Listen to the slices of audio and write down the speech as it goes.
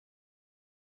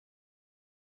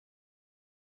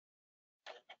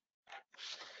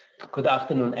Good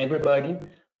afternoon, everybody.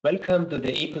 Welcome to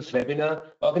the EPOS webinar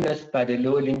organized by the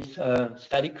Lower Limbs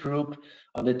Study Group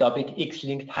on the topic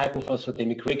X-linked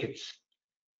hypophosphatemic rickets.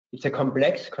 It's a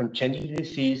complex congenital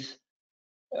disease.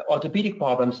 Orthopedic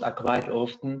problems are quite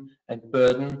often and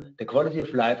burden the quality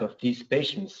of life of these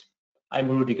patients. I'm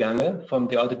Rudi Gange from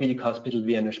the Orthopedic Hospital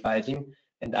Vienna Speising,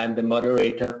 and I'm the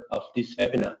moderator of this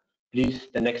webinar. Please,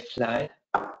 the next slide.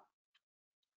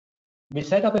 We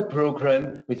set up a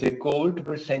program with a goal to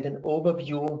present an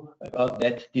overview about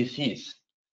that disease.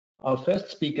 Our first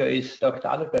speaker is Dr.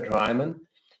 Albert Reimann.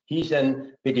 He's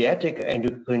a pediatric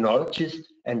endocrinologist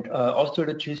and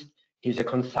osteologist. He's a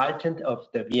consultant of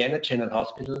the Vienna General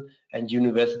Hospital and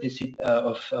University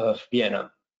of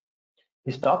Vienna.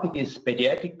 His topic is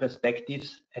pediatric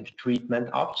perspectives and treatment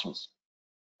options.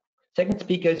 Second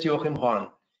speaker is Joachim Horn.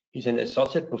 He's an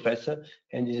associate professor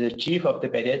and is the chief of the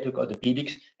pediatric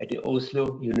orthopedics at the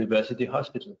Oslo University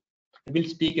Hospital. He will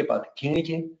speak about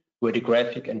clinical,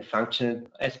 radiographic, and functional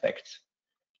aspects.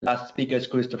 Last speaker is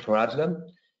Christopher Adler.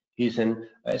 He's an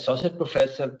associate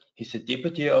professor. He's a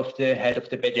deputy of the head of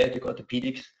the pediatric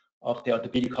orthopedics of the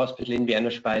Orthopedic Hospital in Vienna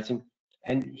Speising,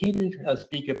 and he will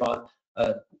speak about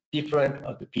different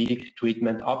orthopedic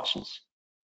treatment options.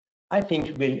 I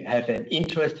think we'll have an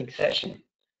interesting session.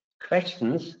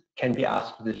 Questions can be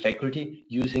asked to the faculty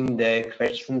using the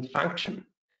question function.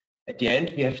 At the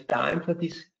end, we have time for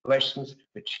these questions,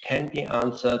 which can be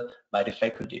answered by the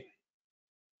faculty.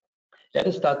 Let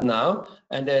us start now,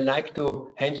 and I'd like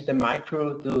to hand the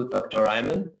micro to Dr.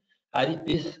 Reimann.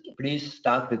 Please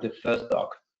start with the first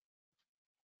talk.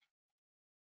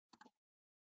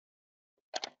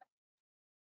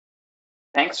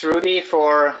 Thanks, Rudi,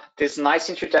 for this nice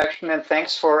introduction, and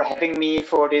thanks for having me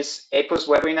for this EPOS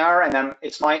webinar. And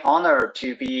it's my honor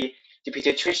to be the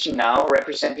pediatrician now,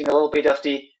 representing a little bit of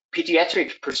the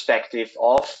pediatric perspective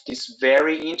of this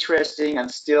very interesting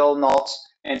and still not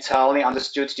entirely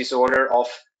understood disorder of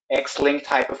X-linked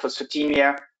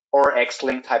hypophosphatemia or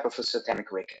X-linked hypophosphatemic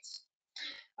rickets.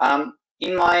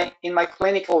 In my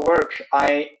clinical work,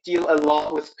 I deal a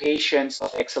lot with patients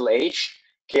of XLH,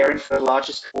 caring for the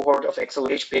largest cohort of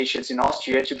XLH patients in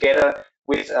Austria, together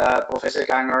with Professor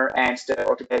Ganger and the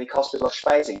Orthopedic Hospital of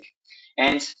Speising.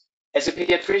 And as a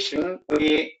pediatrician,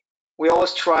 we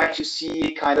always try to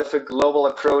see kind of a global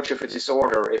approach of a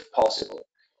disorder, if possible.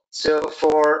 So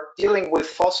for dealing with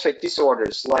phosphate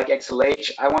disorders like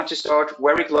XLH, I want to start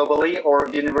very globally or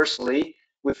universally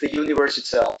with the universe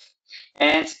itself.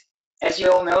 And as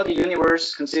you all know, the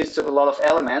universe consists of a lot of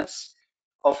elements,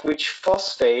 of which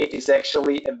phosphate is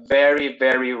actually a very,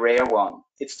 very rare one.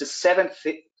 It's the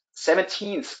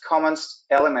 17th commonest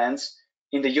element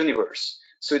in the universe.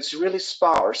 So it's really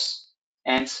sparse.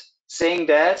 And saying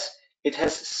that, it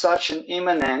has such an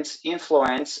imminent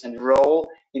influence and role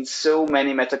in so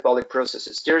many metabolic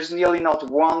processes. There's nearly not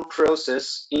one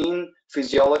process in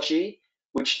physiology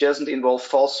which doesn't involve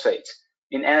phosphate.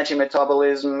 In energy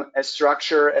metabolism, as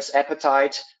structure, as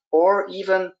appetite, or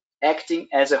even acting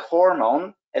as a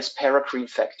hormone, as paracrine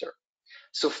factor.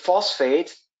 So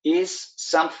phosphate is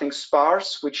something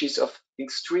sparse, which is of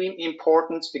extreme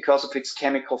importance because of its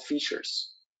chemical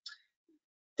features.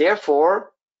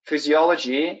 Therefore,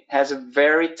 physiology has a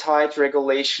very tight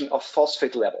regulation of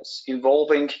phosphate levels,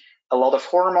 involving a lot of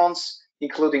hormones,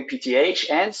 including PTH,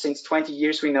 and since 20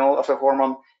 years we know of a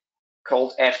hormone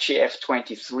called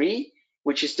FGF23,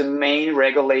 which is the main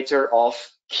regulator of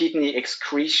kidney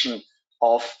excretion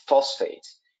of phosphate.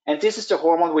 And this is the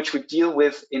hormone which we deal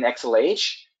with in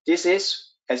XLH. This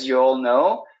is, as you all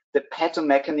know, the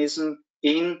pathomechanism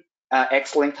in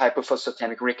X-linked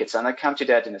hypophosphatemic rickets, and I'll come to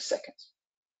that in a second.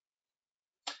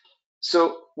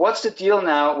 So what's the deal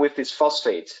now with this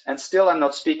phosphate? And still, I'm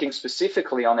not speaking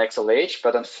specifically on XLH,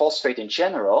 but on phosphate in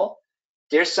general.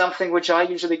 There's something which I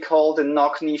usually call the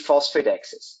knock-knee phosphate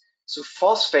axis. So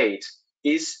phosphate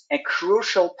is a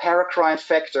crucial paracrine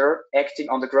factor acting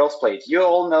on the growth plate. You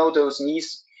all know those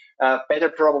knees better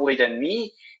probably than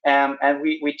me, and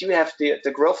we do have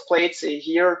the growth plates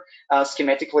here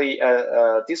schematically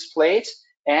displayed,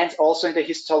 and also in the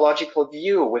histological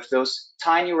view with those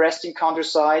tiny resting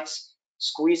chondrocytes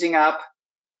squeezing up,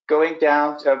 going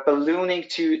down, ballooning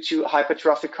to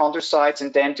hypertrophic chondrocytes,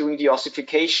 and then doing the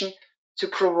ossification to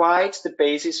provide the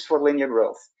basis for linear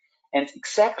growth. And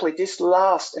exactly this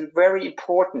last and very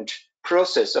important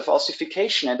process of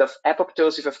ossification and of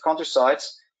apoptosis of chondrocytes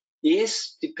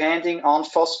is depending on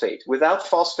phosphate. Without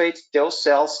phosphate, those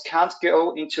cells can't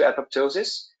go into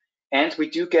apoptosis, and we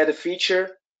do get a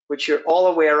feature which you're all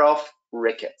aware of,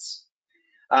 rickets.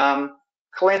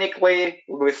 Clinically,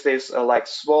 with this like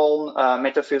swollen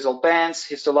metaphyseal bands,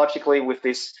 histologically with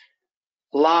this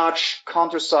large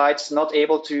chondrocytes not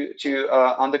able to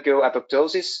undergo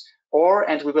apoptosis,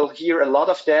 and we will hear a lot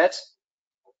of that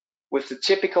with the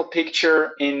typical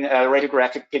picture in a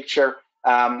radiographic picture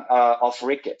of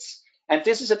rickets. And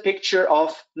this is a picture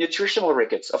of nutritional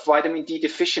rickets, of vitamin D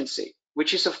deficiency,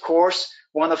 which is, of course,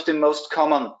 one of the most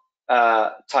common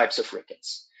types of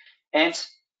rickets. And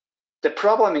the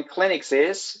problem in clinics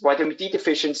is vitamin D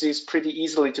deficiency is pretty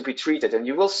easily to be treated, and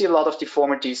you will see a lot of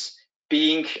deformities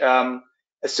being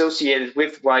associated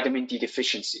with vitamin D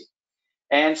deficiency.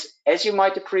 And as you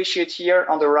might appreciate here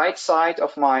on the right side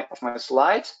of my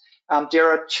slide, there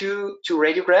are two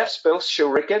radiographs, both show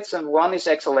rickets, and one is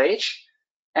XLH,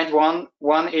 and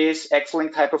one is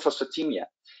X-linked hypophosphatemia.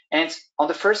 And on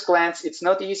the first glance, it's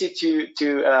not easy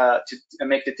to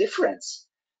make the difference.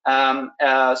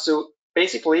 So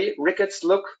basically, rickets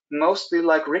look mostly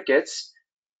like rickets,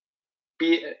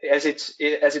 as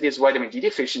it is vitamin D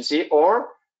deficiency or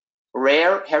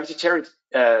rare hereditary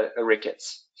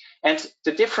rickets. And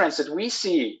the difference that we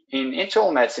see in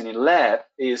internal medicine in lab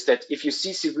is that if you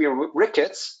see severe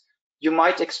rickets, you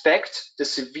might expect the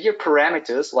severe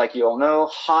parameters, like you all know,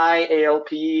 high ALP,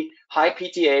 high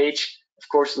PTH, of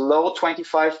course, low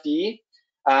 25D,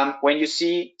 when you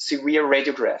see severe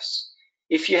radiographs.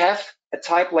 If you have a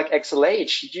type like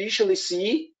XLH, you usually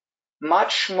see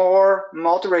much more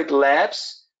moderate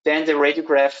labs than the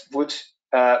radiograph would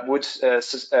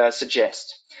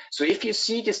suggest. So if you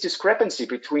see this discrepancy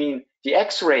between the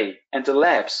X-ray and the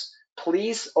labs,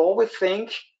 please always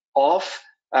think of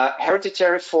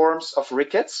hereditary forms of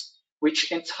rickets,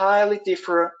 which entirely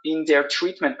differ in their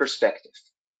treatment perspective.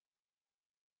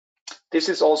 This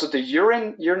is also the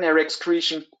urinary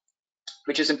excretion,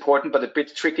 which is important but a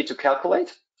bit tricky to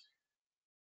calculate.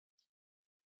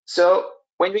 So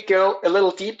when we go a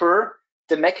little deeper,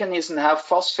 the mechanism how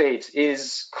phosphate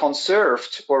is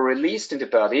conserved or released in the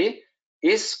body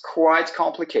is quite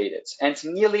complicated, and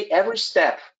nearly every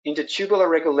step in the tubular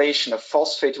regulation of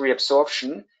phosphate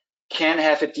reabsorption can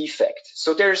have a defect.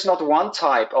 So there is not one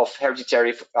type of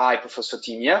hereditary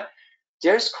hypophosphatemia,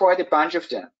 there's quite a bunch of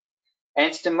them.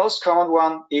 And the most common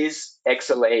one is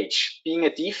XLH, being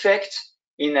a defect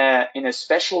in a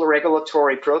special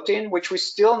regulatory protein, which we're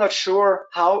still not sure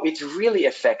how it really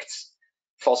affects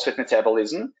phosphate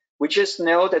metabolism. We just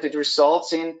know that it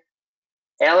results in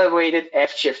elevated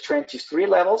FGF23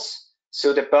 levels,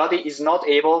 so the body is not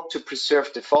able to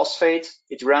preserve the phosphate.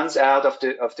 It runs out of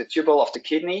the tubule of the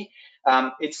kidney.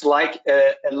 It's like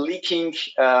a leaking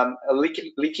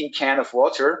can of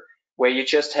water where you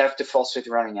just have the phosphate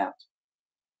running out.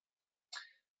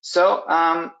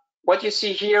 So what you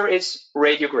see here is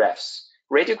radiographs.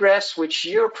 Radiographs which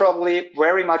you're probably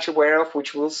very much aware of,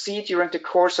 which we'll see during the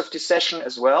course of this session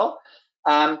as well.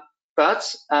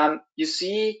 But you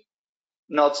see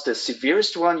not the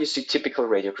severest one, you see typical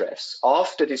radiographs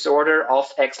of the disorder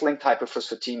of X-linked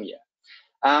hypophosphatemia.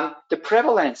 The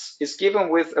prevalence is given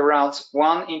with around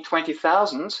 1 in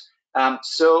 20,000.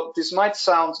 So this might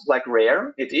sound like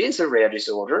rare. It is a rare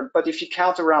disorder, but if you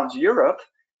count around Europe,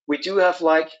 we do have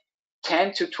like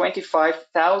 10 to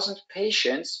 25,000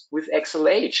 patients with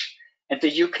XLH, and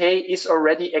the UK is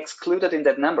already excluded in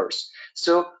that numbers.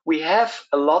 So we have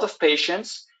a lot of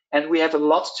patients, and we have a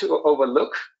lot to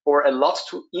overlook or a lot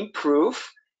to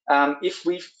improve if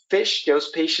we fish those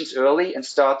patients early and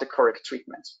start the correct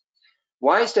treatment.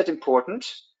 Why is that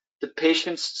important? The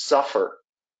patients suffer.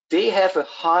 They have a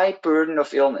high burden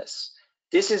of illness.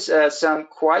 This is some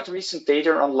quite recent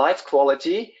data on life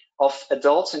quality of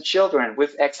adults and children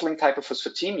with X-linked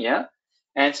hypophosphatemia.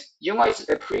 And you might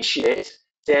appreciate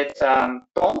that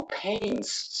bone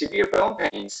pains, severe bone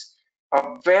pains,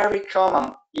 are very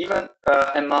common even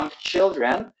among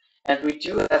children, and we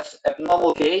do have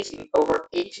abnormal gait in over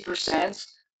 80%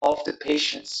 of the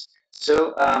patients.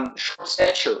 So short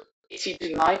stature, 80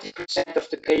 to 90% of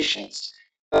the patients,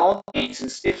 bone pains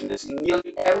and stiffness in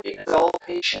nearly every adult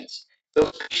patient.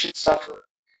 Those patients suffer.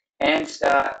 And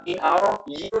in our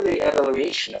yearly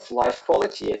evaluation of life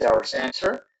quality at our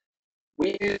center,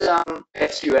 we do some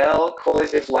SQL,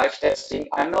 qualitative life testing.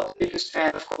 I'm not the biggest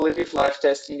fan of qualitative life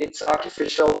testing, it's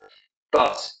artificial,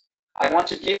 but I want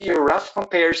to give you a rough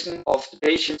comparison of the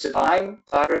patients that I'm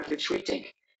directly treating.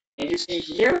 And you see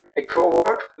here a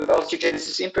cohort with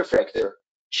osteogenesis imperfecta,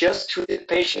 just treated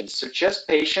patients, so just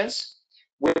patients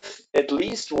with at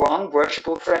least one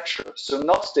vertebral fracture, so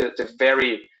not the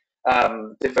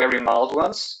very mild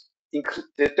ones.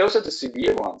 Those are the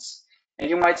severe ones. And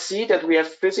you might see that we have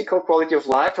physical quality of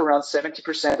life around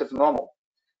 70% of normal.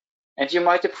 And you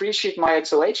might appreciate my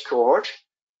XLH cohort.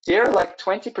 They're like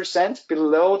 20%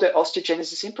 below the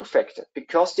osteogenesis imperfecta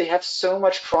because they have so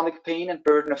much chronic pain and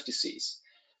burden of disease.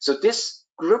 So this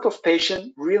group of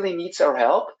patients really needs our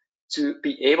help to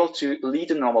be able to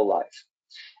lead a normal life.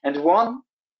 And one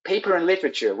paper in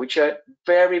literature, which I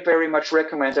very, very much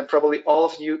recommend, and probably all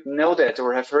of you know that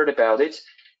or have heard about it,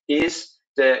 is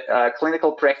the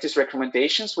clinical practice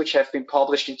recommendations, which have been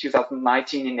published in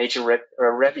 2019 in Nature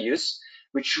Reviews,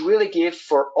 which really give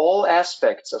for all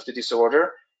aspects of the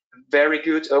disorder a very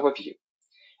good overview.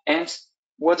 And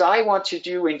what I want to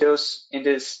do in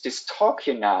this talk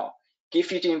here now,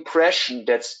 give you the impression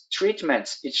that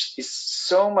treatment is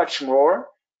so much more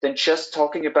than just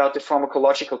talking about the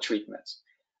pharmacological treatment.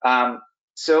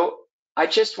 So I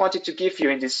just wanted to give you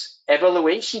in this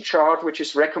evaluation chart, which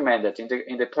is recommended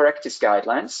in the practice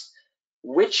guidelines,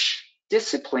 which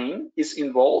discipline is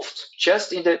involved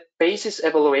just in the basis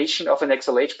evaluation of an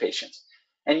XLH patient.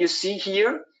 And you see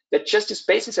here that just this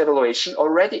basis evaluation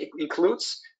already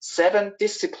includes 7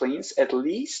 disciplines at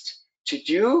least to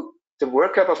do the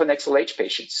workup of an XLH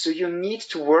patient. So you need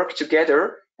to work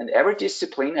together, and every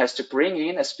discipline has to bring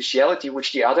in a specialty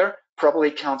which the other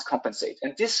probably can't compensate.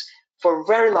 And this, for a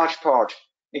very large part,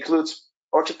 includes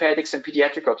orthopedics and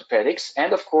pediatric orthopedics,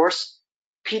 and of course,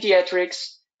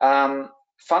 pediatrics,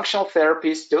 functional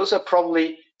therapies. Those are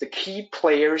probably the key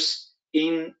players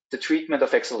in the treatment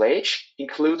of XLH,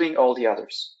 including all the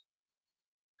others.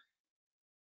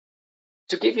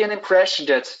 To give you an impression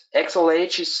that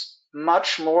XLH is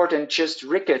much more than just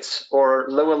rickets or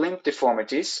lower limb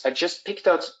deformities, I just picked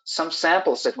out some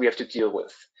samples that we have to deal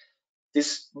with.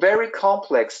 This very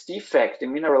complex defect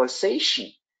in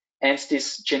mineralization and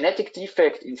this genetic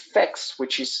defect in FEX,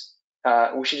 which is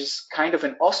kind of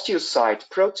an osteocyte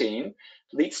protein,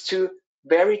 leads to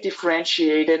very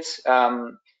differentiated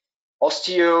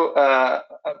osteo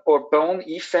or bone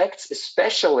effects,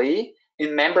 especially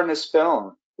in membranous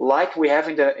bone, like we have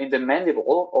in the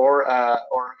mandible or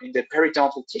in the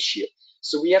periodontal tissue.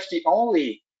 So we have the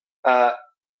only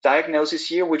diagnosis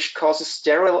here which causes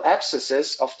sterile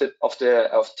abscesses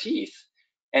of teeth.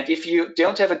 And if you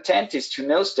don't have a dentist who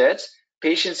knows that,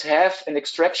 patients have an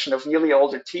extraction of nearly all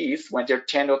their teeth when they're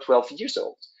 10 or 12 years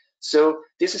old. So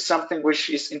this is something which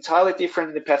is entirely different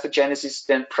in the pathogenesis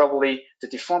than probably the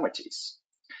deformities.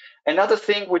 Another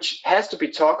thing which has to be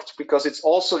talked, because it's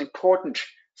also important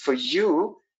for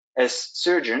you as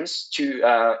surgeons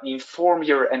to inform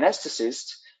your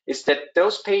anesthetist, is that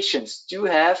those patients do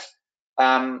have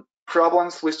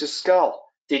problems with the skull.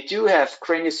 They do have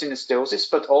craniosynostosis,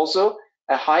 but also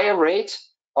a higher rate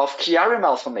of Chiari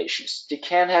malformations. They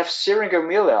can have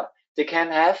syringomyelia. They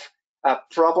can have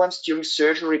problems during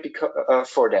surgery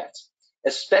for that.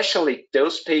 Especially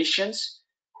those patients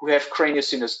who have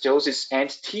craniosynostosis and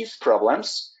teeth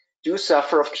problems do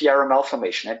suffer of Chiari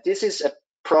malformation. And this is a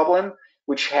problem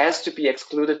which has to be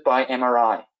excluded by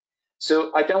MRI.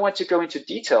 So I don't want to go into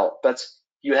detail, but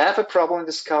you have a problem in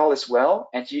the skull as well,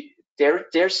 and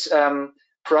there's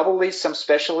probably some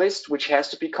specialist which has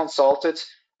to be consulted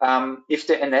if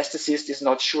the anesthetist is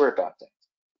not sure about that.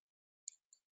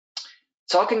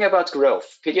 Talking about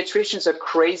growth, pediatricians are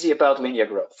crazy about linear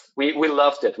growth. We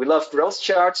love that. We love growth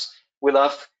charts. We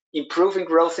love improving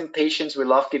growth in patients. We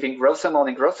love giving growth hormone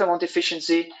and growth hormone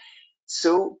deficiency.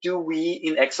 So do we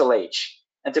in XLH.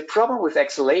 And the problem with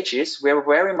XLH is we're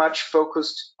very much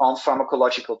focused on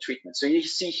pharmacological treatment. So you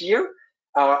see here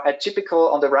a typical,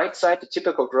 on the right side, the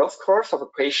typical growth curve of a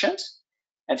patient.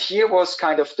 And here was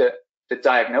kind of the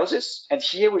diagnosis. And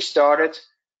here we started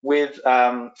with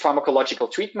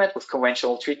pharmacological treatment, with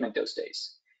conventional treatment those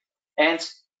days. And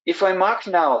if I mark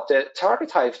now the target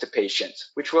height of the patient,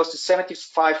 which was the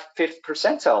 75th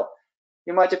percentile,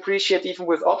 you might appreciate even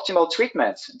with optimal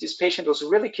treatment, this patient was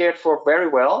really cared for very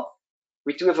well,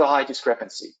 we do have a high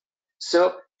discrepancy.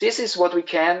 So this is what we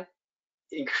can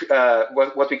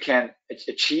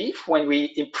achieve when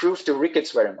we improve the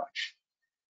rickets very much.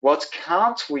 What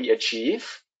can't we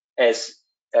achieve as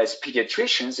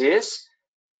pediatricians is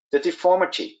the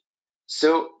deformity.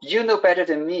 So you know better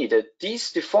than me that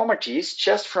these deformities,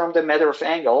 just from the matter of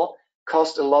angle,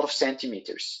 cost a lot of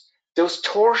centimeters. Those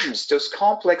torsions, those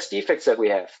complex defects that we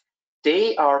have,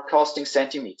 they are costing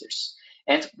centimeters.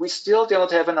 And we still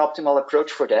don't have an optimal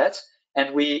approach for that.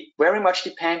 And we very much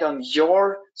depend on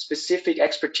your specific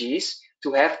expertise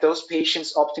to have those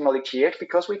patients optimally cared,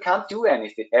 because we can't do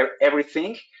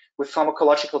everything with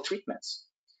pharmacological treatments.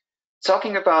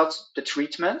 Talking about the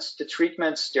treatments,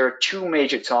 there are 2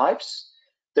 major types.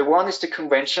 The one is the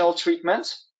conventional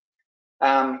treatment,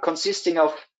 consisting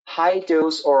of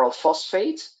high-dose oral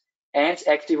phosphate and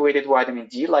activated vitamin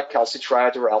D, like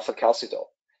calcitriol or alpha-calcidol.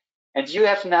 And you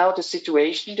have now the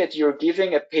situation that you're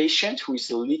giving a patient who is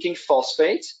leaking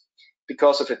phosphate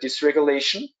because of a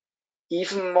dysregulation,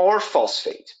 even more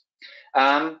phosphate.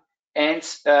 And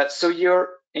so you're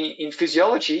in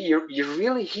physiology, you're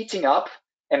really heating up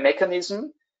a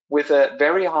mechanism with a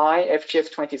very high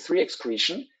FGF23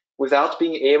 excretion without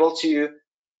being able to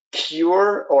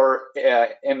cure or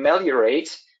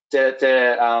ameliorate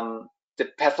the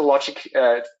pathologic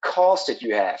cause that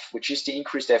you have, which is the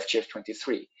increased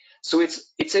FGF23. So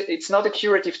it's not a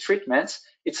curative treatment.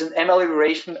 It's an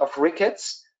amelioration of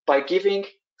rickets by giving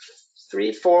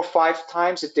 3, 4, 5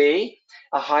 times a day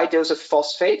a high dose of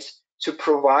phosphate to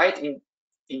provide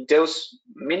in those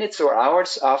minutes or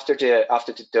hours after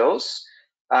the dose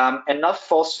enough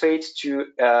phosphate to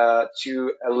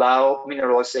allow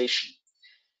mineralization.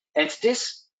 And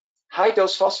this high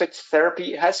dose phosphate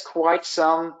therapy has quite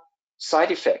some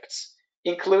side effects,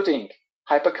 including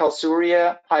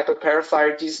hypercalciuria,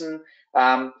 hyperparathyroidism,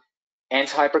 and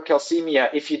hypercalcemia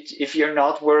if you're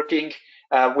not working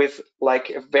with like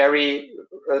a very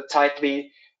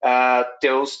tightly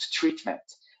dosed treatment.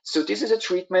 So this is a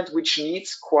treatment which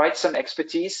needs quite some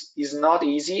expertise, is not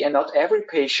easy, and not every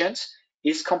patient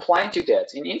is compliant to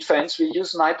that. In infants, we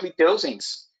use nightly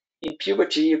dosings. In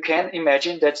puberty, you can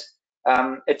imagine that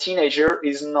a teenager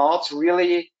is not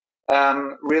really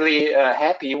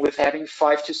happy with having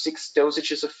 5 to 6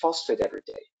 dosages of phosphate every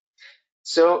day.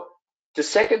 So the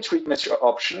second treatment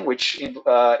option, which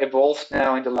evolved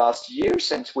now in the last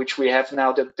years and which we have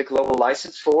now the global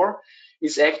license for,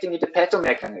 is acting in the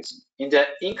pathomechanism, in the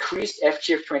increased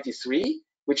FGF23,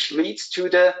 which leads to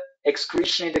the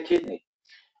excretion in the kidney.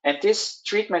 And this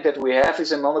treatment that we have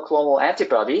is a monoclonal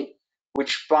antibody,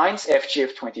 which binds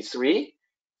FGF23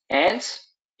 and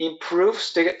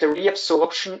improves the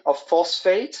reabsorption of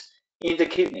phosphate in the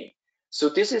kidney. So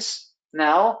this is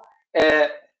now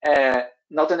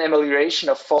not an amelioration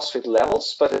of phosphate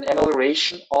levels, but an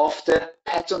amelioration of the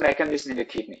pathomechanism in the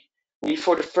kidney.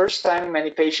 For the first time, many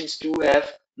patients do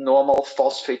have normal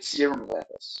phosphate serum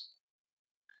levels.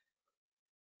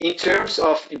 In terms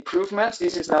of improvements,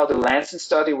 this is now the Lancet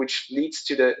study, which led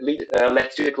to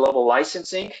the global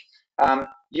licensing.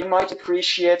 You might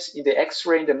appreciate in the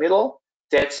X-ray in the middle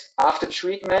that after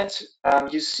treatment,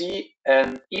 you see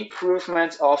an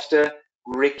improvement of the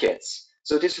rickets.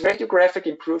 So this radiographic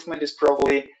improvement is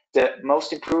probably the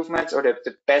most improvement or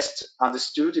the best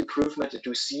understood improvement that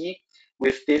you see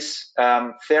with this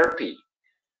therapy.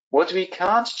 What we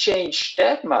can't change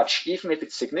that much, even if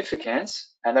it's significant,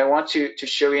 and I want to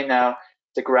show you now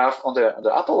the graph on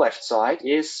the upper left side,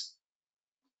 is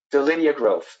the linear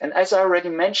growth. And as I already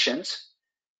mentioned,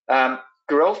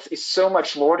 growth is so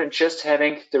much more than just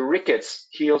having the rickets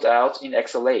healed out in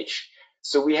XLH.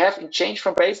 So we have, in change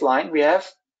from baseline, we have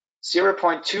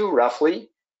 0.2 roughly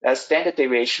as standard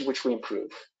deviation, which we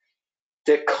improve.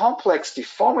 The complex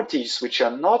deformities, which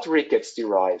are not rickets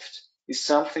derived, is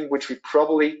something which we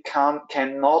probably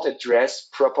cannot address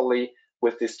properly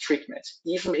with this treatment.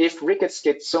 Even if rickets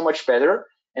get so much better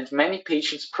and many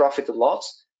patients profit a lot,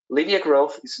 linear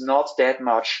growth is not that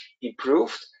much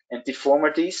improved, and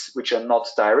deformities, which are not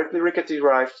directly ricket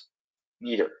derived,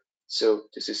 neither. So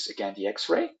this is again the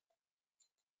X-ray.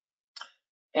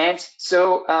 And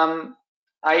so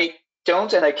I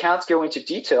don't and I can't go into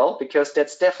detail because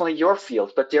that's definitely your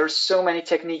field, but there are so many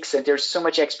techniques and there's so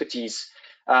much expertise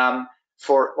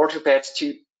for orthopeds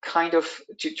to kind of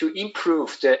to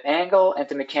improve the angle and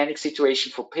the mechanic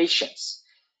situation for patients.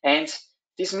 And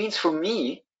this means for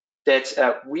me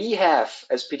that we have,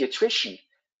 as pediatrician,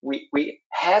 we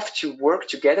have to work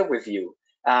together with you,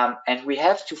 and we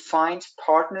have to find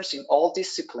partners in all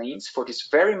disciplines for this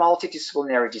very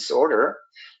multidisciplinary disorder,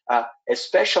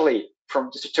 especially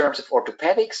from the terms of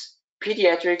orthopedics,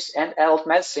 pediatrics, and adult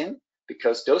medicine,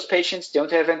 because those patients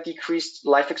don't have a decreased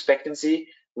life expectancy.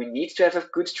 We need to have a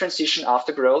good transition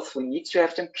after growth. We need to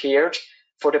have them cared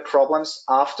for the problems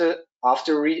after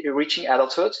reaching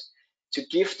adulthood, to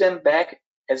give them back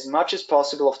as much as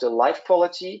possible of their life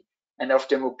quality and of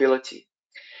their mobility.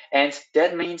 And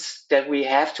that means that we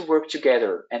have to work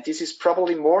together. And this is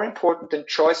probably more important than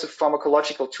choice of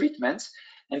pharmacological treatments,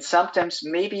 and sometimes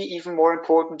maybe even more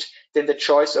important than the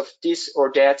choice of this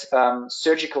or that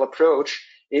surgical approach,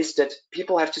 is that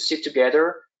people have to sit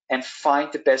together and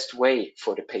find the best way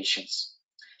for the patients.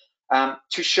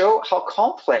 To show how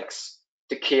complex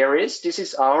the care is, this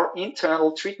is our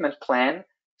internal treatment plan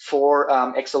for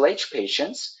XLH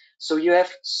patients. So you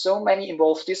have so many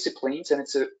involved disciplines, and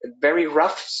it's a very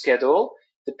rough schedule.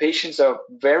 The patients are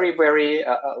very,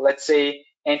 let's say,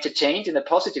 entertained in a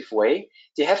positive way.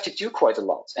 They have to do quite a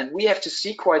lot, and we have to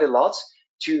see quite a lot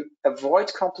to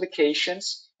avoid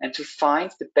complications and to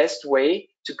find the best way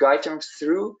to guide them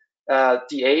through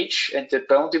the age and the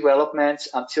bone development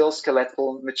until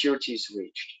skeletal maturity is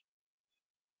reached.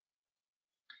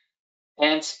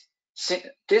 And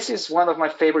this is one of my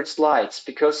favorite slides,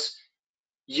 because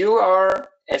you are,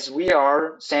 as we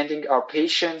are, sending our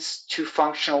patients to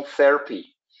functional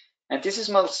therapy. And this is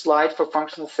my slide for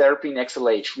functional therapy in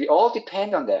XLH. We all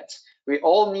depend on that. We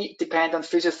all depend on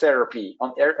physiotherapy,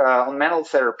 on manual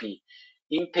therapy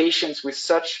in patients with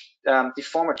such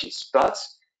deformities. But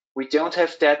we don't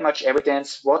have that much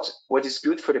evidence what is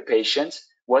good for the patient.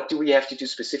 What do we have to do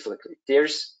specifically?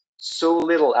 There's so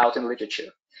little out in literature.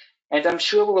 And I'm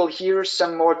sure we will hear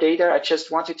some more data. I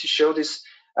just wanted to show this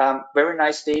very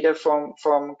nice data from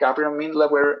Gabriel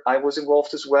Mindler, where I was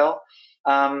involved as well.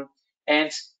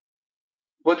 And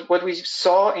what we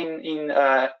saw in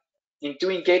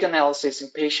doing gait analysis in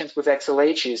patients with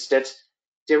XLH is that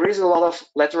there is a lot of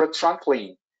lateral trunk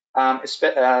lean in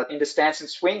the stance and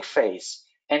swing phase.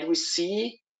 And we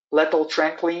see lateral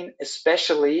trunk lean,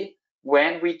 especially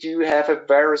when we do have a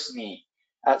varus knee.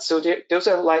 So those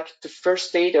are like the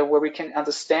first data where we can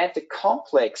understand the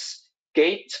complex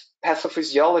gait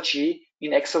pathophysiology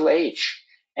in XLH.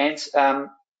 And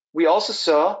we also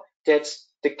saw that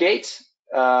the gait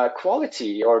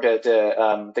quality, or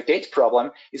the gait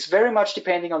problem, is very much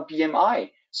depending on BMI.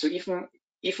 So even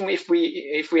if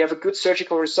we have a good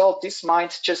surgical result, this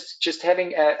might just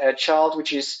having a child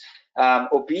which is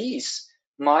obese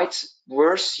might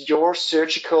worsen your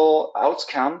surgical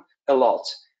outcome a lot.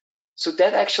 So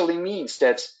that actually means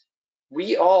that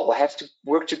we all have to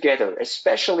work together,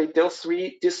 especially those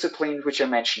three disciplines which I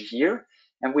mentioned here,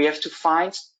 and we have to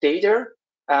find data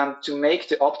to make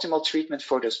the optimal treatment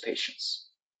for those patients.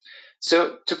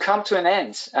 So to come to an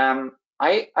end,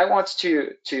 I want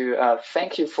to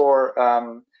thank you for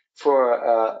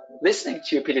listening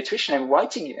to a pediatrician and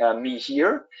inviting me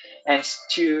here, and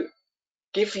to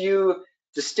give you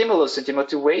the stimulus and the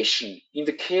motivation in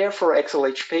the care for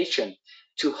XLH patient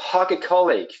to hug a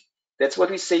colleague. That's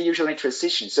what we say usually in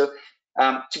transition. So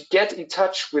to get in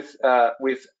touch with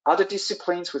other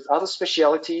disciplines, with other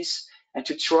specialties, and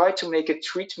to try to make a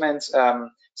treatment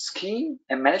scheme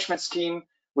and management scheme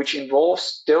which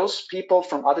involves those people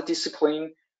from other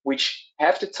discipline which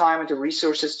have the time and the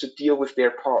resources to deal with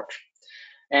their part.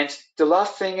 And the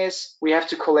last thing is we have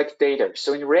to collect data.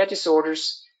 So in rare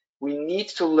disorders, we need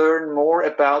to learn more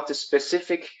about the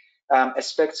specific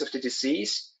aspects of the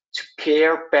disease to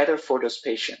care better for those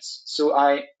patients. So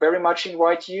I very much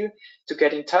invite you to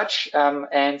get in touch,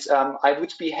 and I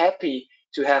would be happy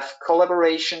to have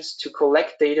collaborations to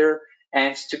collect data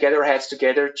and to get our heads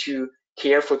together to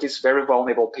care for this very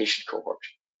vulnerable patient cohort.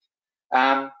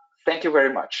 Thank you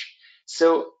very much.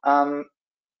 So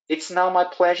it's now my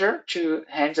pleasure to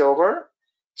hand over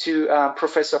to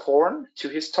Professor Horn to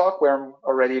his talk, where I'm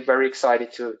already very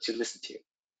excited to listen to you.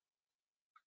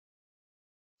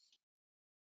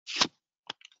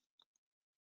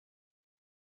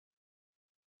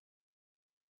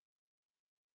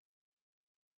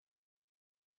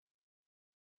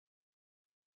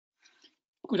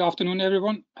 Good afternoon,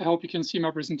 everyone. I hope you can see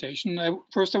my presentation.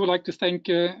 First, I would like to thank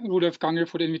Rudolf Ganger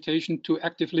for the invitation to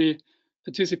actively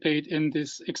participate in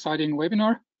this exciting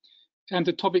webinar. And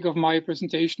the topic of my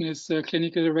presentation is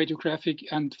clinical, radiographic,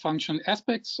 and functional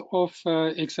aspects of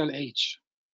XLH.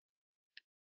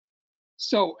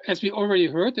 So, as we already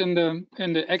heard in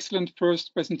the excellent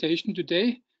first presentation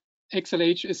today,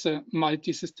 XLH is a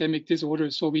multisystemic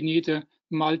disorder, so we need a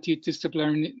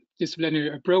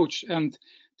multidisciplinary approach. And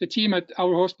the team at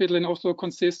our hospital in Oslo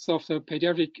consists of a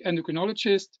pediatric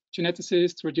endocrinologist,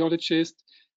 geneticist, radiologist,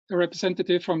 a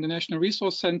representative from the National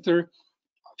Resource Center,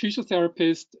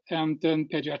 physiotherapist, and then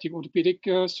pediatric orthopedic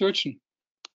surgeon.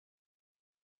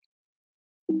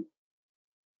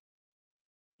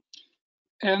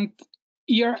 And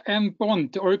ERM-BON,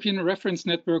 the European Reference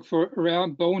Network for Rare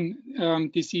Bone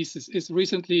Diseases, is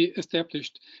recently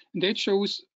established. And that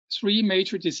shows 3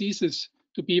 major diseases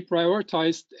to be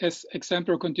prioritized as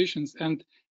exemplar conditions, and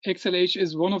XLH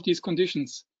is one of these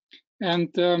conditions.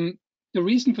 And the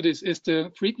reason for this is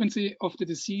the frequency of the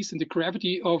disease and the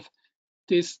gravity of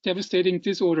this devastating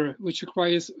disorder, which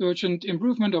requires urgent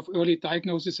improvement of early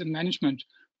diagnosis and management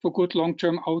for good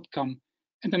long-term outcome.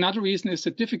 And another reason is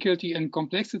the difficulty and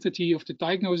complexity of the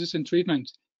diagnosis and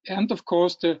treatment, and of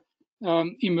course the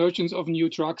emergence of new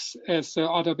drugs, as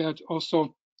Adalbert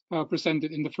also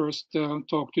presented in the first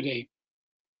talk today.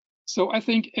 So I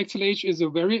think XLH is a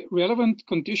very relevant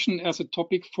condition as a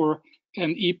topic for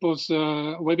an EPOS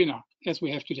webinar, as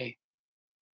we have today.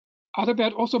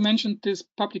 Adalbert also mentioned this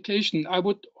publication. I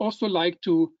would also like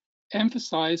to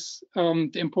emphasize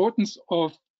the importance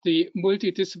of the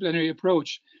multidisciplinary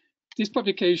approach. This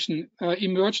publication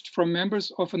emerged from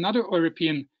members of another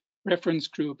European reference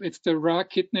group. It's the Rare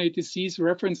Kidney Disease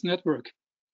Reference Network.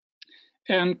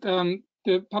 And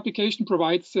the publication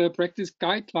provides practice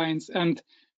guidelines, and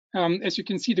as you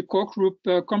can see, the core group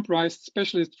comprised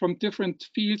specialists from different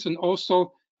fields and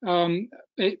also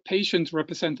patient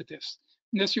representatives.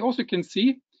 And as you also can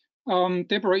see,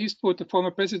 Deborah Eastwood, the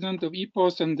former president of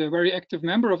EPOS and a very active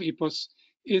member of EPOS,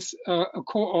 is a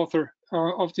co-author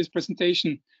of this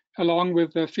presentation, along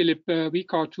with Philip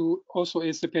Wiechert, who also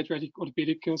is a pediatric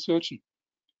orthopedic surgeon.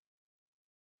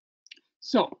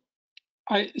 So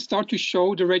I start to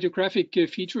show the radiographic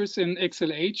features in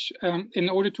XLH. In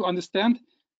order to understand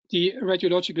the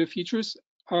radiological features,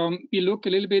 we look a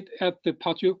little bit at the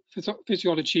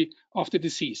pathophysiology of the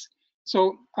disease.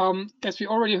 So as we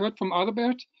already heard from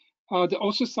Adalbert, the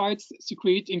oocytes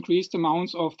secrete increased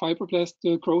amounts of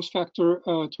fibroblast growth factor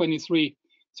 23.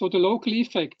 So the local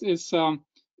effect is a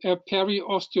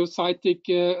periosteocytic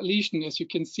lesion, as you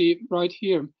can see right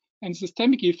here. And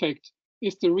systemic effect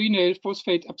is the renal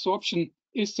phosphate absorption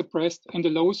is suppressed and the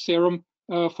low serum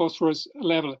phosphorus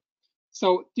level.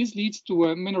 So this leads to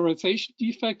a mineralization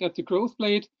defect at the growth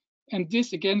plate, and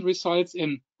this again results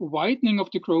in widening of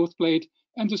the growth plate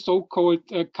and the so-called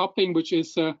cupping, which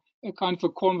is a kind of a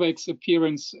convex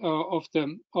appearance of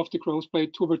the growth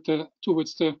plate towards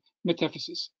the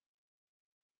metaphysis.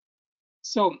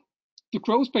 So the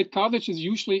growth plate cartilage is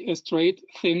usually a straight,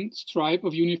 thin stripe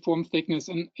of uniform thickness,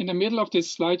 and in the middle of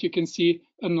this slide you can see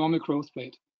a normal growth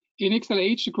plate. In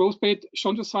XLH, the growth plate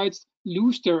chondrocytes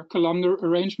lose their columnar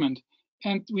arrangement,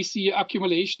 and we see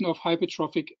accumulation of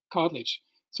hypertrophic cartilage.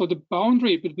 So the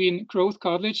boundary between growth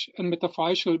cartilage and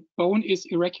metaphyseal bone is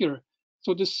irregular.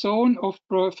 So the zone of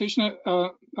provisional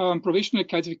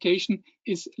calcification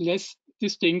is less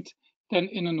distinct than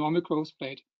in a normal growth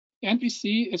plate. And we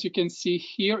see, as you can see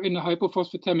here in a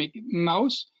hypophosphatemic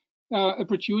mouse,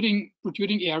 protruding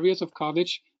areas of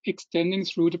cartilage extending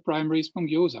through the primary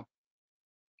spongiosa.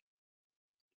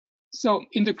 So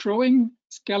in the growing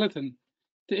skeleton,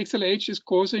 the XLH is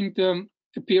causing the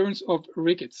appearance of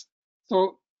rickets.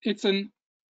 So it's an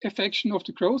affection of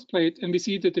the growth plate, and we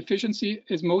see the deficiency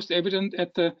is most evident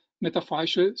at the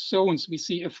metaphyseal zones. We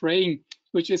see a fraying,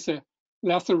 which is a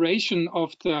laceration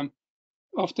of the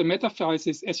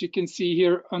metaphysis, as you can see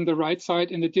here on the right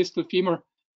side in the distal femur.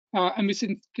 And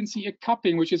we can see a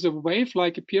cupping, which is a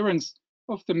wave-like appearance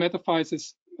of the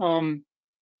metaphysis.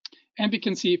 And we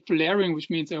can see flaring, which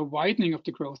means a widening of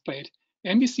the growth plate.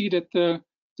 And we see that the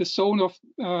zone of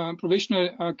provisional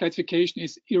calcification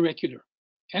is irregular.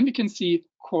 And we can see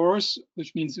coarse,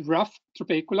 which means rough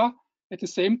trabecula. At the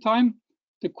same time,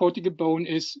 the cortical bone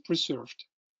is preserved.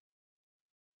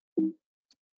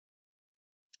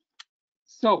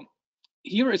 So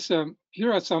here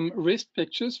are some wrist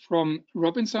pictures from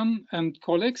Robinson and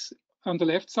colleagues. On the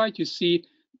left side, you see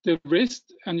the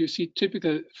wrist, and you see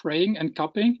typical fraying and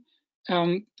cupping.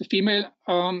 The female,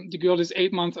 the girl is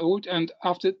 8 months old, and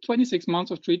after 26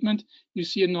 months of treatment, you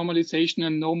see a normalization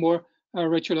and no more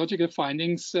radiological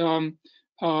findings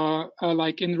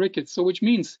like in rickets. So which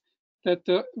means that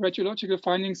the radiological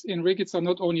findings in rickets are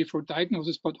not only for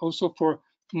diagnosis, but also for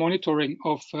monitoring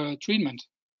of treatment.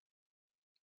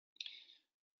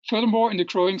 Furthermore, in the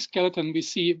growing skeleton, we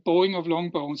see bowing of long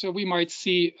bones. So we might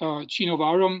see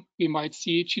gynovarum, we might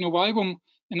see gynovalgum.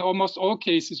 In almost all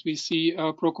cases, we see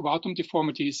procubatum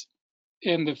deformities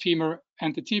in the femur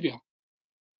and the tibia.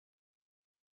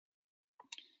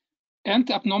 And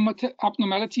the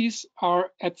abnormalities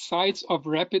are at sites of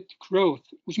rapid growth,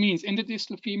 which means in the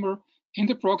distal femur, in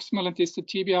the proximal and distal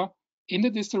tibia, in the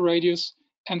distal radius,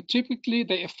 and typically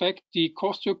they affect the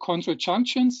costiochondral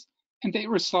junctions, and they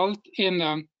result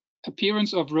in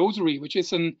appearance of rosary, which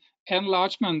is an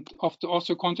enlargement of the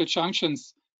osteochondral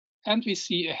junctions. And we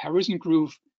see a Harrison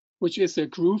groove, which is a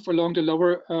groove along the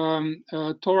lower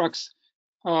thorax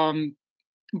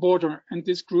border. And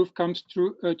this groove comes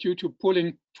through due to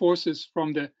pulling forces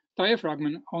from the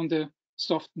diaphragm on the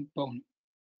softened bone.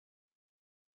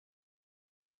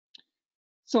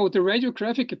 So the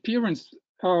radiographic appearance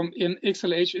in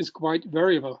XLH is quite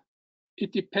variable.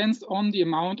 It depends on the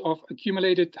amount of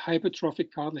accumulated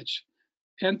hypertrophic cartilage.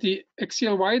 And the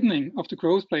axial widening of the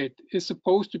growth plate is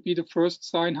supposed to be the first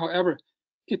sign. However,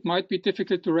 it might be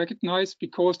difficult to recognize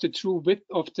because the true width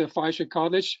of the physeal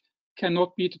cartilage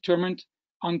cannot be determined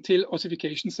until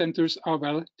ossification centers are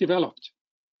well developed.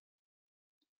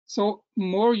 So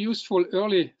more useful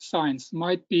early signs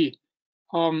might be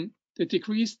the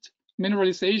decreased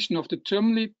mineralization of the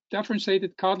terminally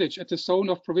differentiated cartilage at the zone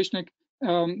of provisional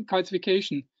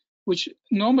calcification, which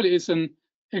normally is a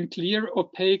clear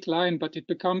opaque line, but it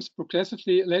becomes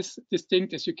progressively less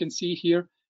distinct, as you can see here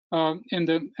in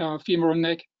the femoral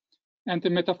neck. And the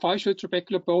metaphyseal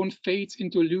trabecular bone fades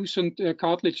into loosened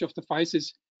cartilage of the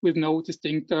physis with no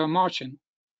distinct margin.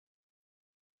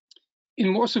 In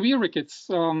more severe rickets,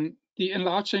 the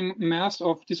enlarging mass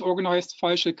of disorganized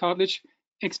facial cartilage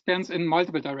expands in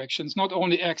multiple directions, not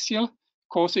only axial,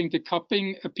 causing the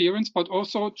cupping appearance, but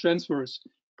also transverse.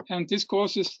 And this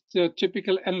causes the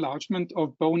typical enlargement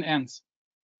of bone ends.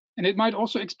 And it might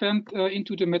also expand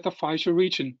into the metaphyseal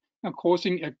region,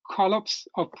 causing a collapse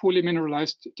of poorly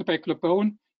mineralized tubercular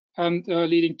bone and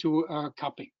leading to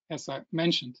cupping, as I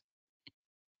mentioned.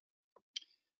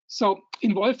 So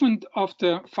involvement of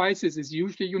the physis is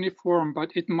usually uniform,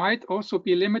 but it might also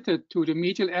be limited to the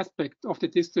medial aspect of the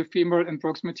distal femoral and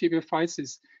proximal tibial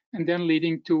physis, and then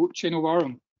leading to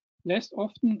genovarum. Less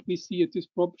often we see a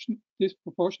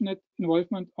disproportionate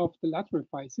involvement of the lateral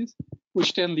physis,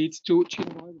 which then leads to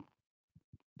genovarum.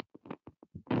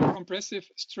 Compressive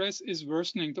stress is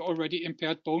worsening the already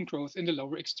impaired bone growth in the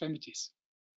lower extremities.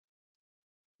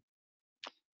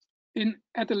 In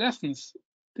adolescence,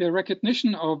 the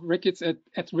recognition of rickets at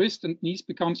wrist and knees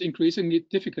becomes increasingly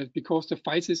difficult because the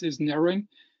physis is narrowing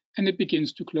and it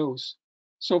begins to close.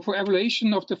 So for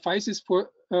evaluation of the physis for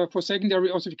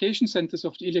secondary ossification centers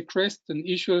of the iliac crest and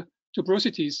ischial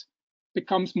tuberosities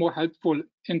becomes more helpful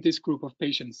in this group of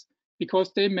patients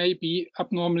because they may be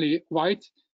abnormally wide,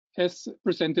 as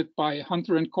presented by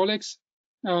Hunter and colleagues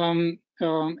in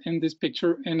this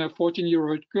picture in a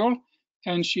 14-year-old girl,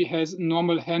 and she has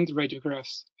normal hand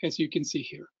radiographs, as you can see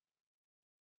here.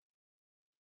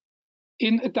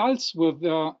 In adults with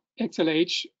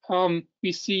XLH,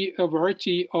 we see a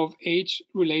variety of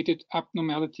age-related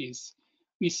abnormalities.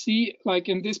 We see, like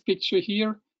in this picture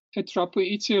here, a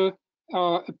trapezoidal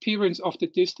appearance of the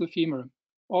distal femur,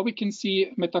 or we can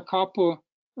see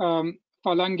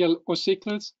metacarpophalangeal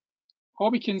ossicles, or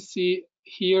we can see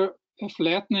here a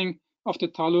flattening of the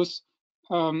talus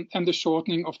and the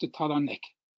shortening of the talar neck,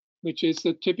 which is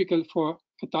typical for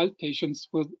adult patients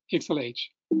with XLH.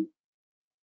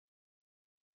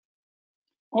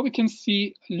 Or we can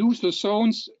see looser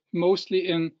zones, mostly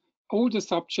in older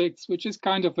subjects, which is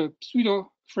kind of a pseudo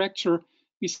fracture.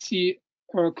 We see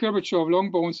curvature of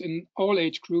long bones in all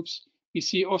age groups. We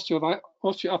see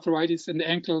osteoarthritis in the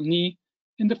ankle, knee,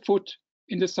 in the foot,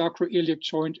 in the sacroiliac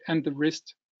joint and the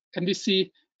wrist. And we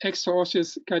see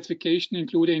extraosseous calcification,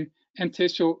 including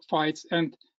enthesiophytes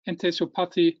and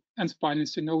enthesiopathy and spinal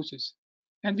stenosis.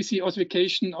 And we see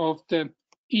ossification of the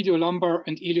iliolumbar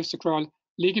and iliosacral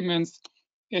ligaments,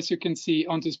 as you can see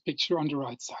on this picture on the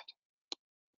right side.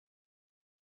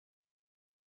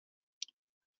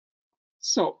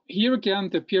 So here again,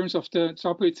 the appearance of the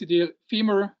trapezoidal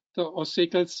femur, the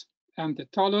ossicles, and the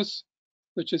talus,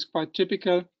 which is quite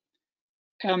typical.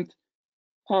 And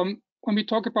when we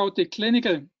talk about the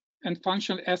clinical and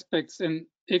functional aspects in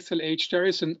XLH, there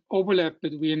is an overlap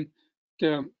between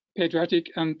the pediatric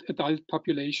and adult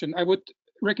population. I would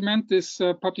recommend this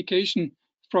publication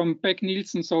from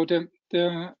Beck-Nielsen. So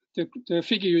the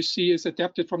figure you see is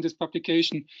adapted from this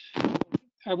publication.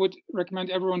 I would recommend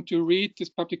everyone to read this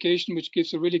publication, which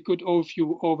gives a really good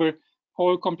overview over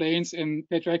all complaints in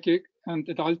pediatric and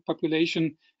adult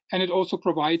population. And it also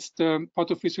provides the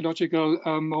pathophysiological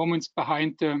moments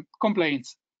behind the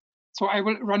complaints. So I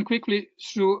will run quickly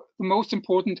through the most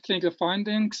important clinical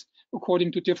findings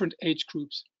according to different age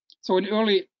groups. So in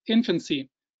early infancy,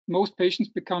 most patients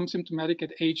become symptomatic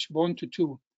at age 1 to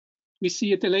 2. We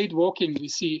see a delayed walking, we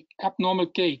see abnormal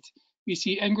gait, we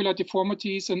see angular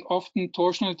deformities and often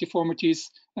torsional deformities,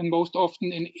 and most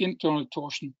often in internal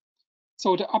torsion.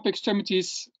 So the upper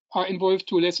extremities are involved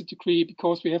to a lesser degree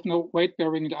because we have no weight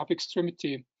bearing in the upper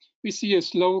extremity. We see a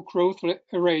slow growth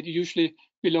rate, usually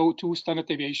below 2 standard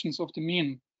deviations of the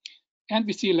mean. And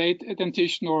we see late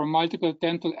dentition or multiple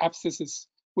dental abscesses,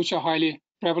 which are highly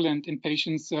prevalent in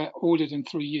patients older than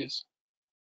 3 years.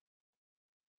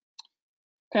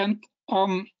 And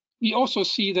we also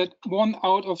see that 1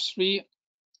 out of 3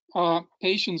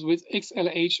 patients with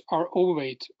XLH are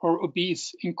overweight or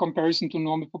obese in comparison to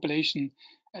normal population.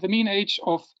 At a mean age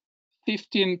of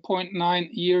 15.9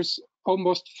 years,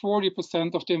 almost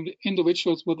 40% of the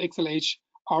individuals with XLH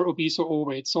are obese or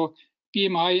overweight. So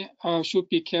BMI should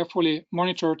be carefully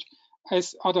monitored,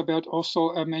 as Adalbert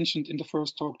also mentioned in the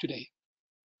first talk today.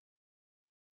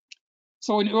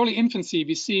 So in early infancy,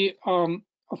 we see,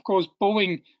 of course,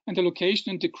 bowing, and the location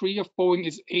and degree of bowing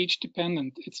is age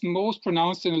dependent. It's most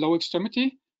pronounced in the lower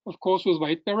extremity, of course, with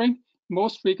weight bearing,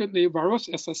 most frequently varus,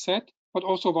 as I said, but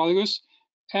also valgus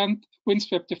and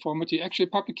windswept deformity. Actually, a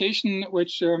publication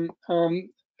which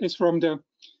is from the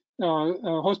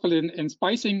hospital in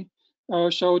Speising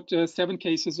showed 7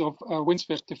 cases of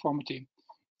windswept deformity.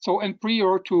 So, and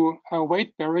prior to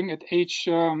weight bearing at age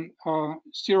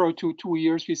 0 to 2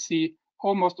 years, we see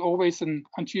almost always an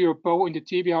anterior bow in the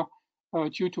tibia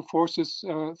due to forces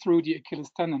through the Achilles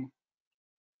tendon.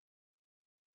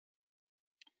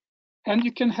 And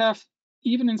you can have,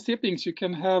 even in siblings, you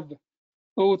can have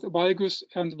both valgus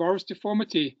and varus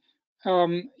deformity.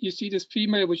 You see this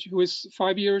female who is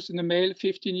 5 years and the male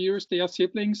 15 years, they are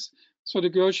siblings. So the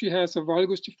girl, she has a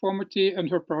valgus deformity and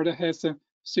her brother has a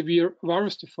severe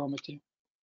varus deformity.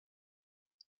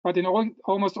 But in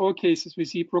almost all cases, we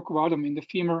see brocavalum in the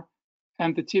femur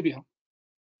and the tibia.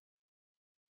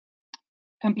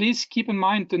 And please keep in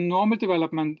mind the normal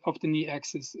development of the knee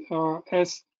axis,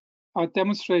 as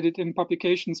demonstrated in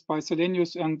publications by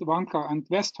Selenius and Wanka and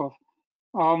Westhoff.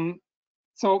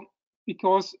 So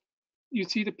because you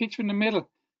see the picture in the middle,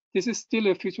 this is still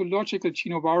a physiological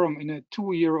genovarum in a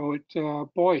 2-year-old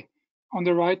boy. On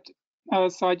the right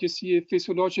side, you see a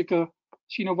physiological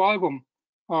genovalvum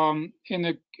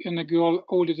in a girl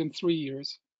older than 3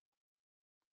 years.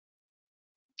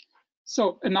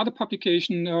 So another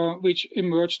publication which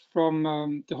emerged from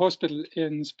the hospital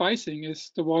in Speising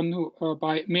is the one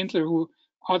by Mindler, who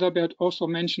Adalbert also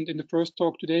mentioned in the first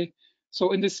talk today.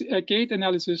 So in this gait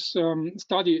analysis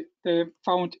study, they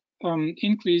found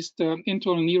increased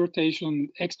internal knee rotation,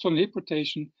 external hip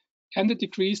rotation, and a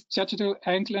decreased sagittal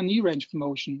ankle and knee range of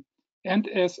motion. And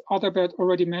as Adalbert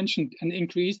already mentioned, an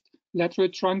increased lateral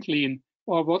trunk lean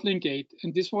or waddling gait.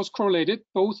 And this was correlated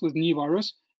both with knee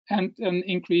varus and an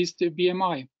increased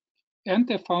BMI. And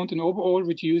they found an overall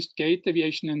reduced gait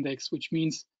deviation index, which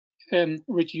means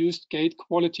reduced gait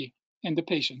quality in the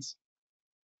patients.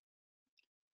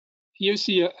 Here you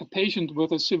see a patient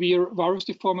with a severe varus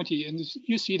deformity, and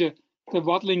you see the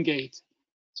waddling gait.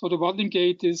 So the waddling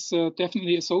gait is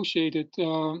definitely associated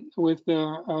with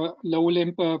the low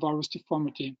limb varus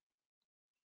deformity.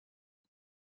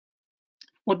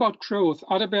 What about growth?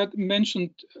 Adalbert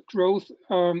mentioned growth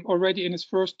already in his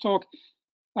first talk.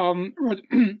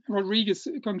 Rodriguez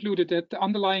concluded that the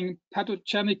underlying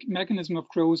pathogenic mechanism of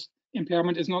growth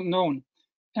impairment is not known,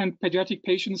 and pediatric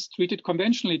patients treated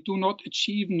conventionally do not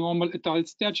achieve normal adult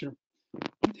stature.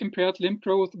 Impaired limb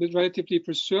growth with relatively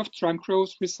preserved trunk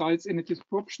growth results in a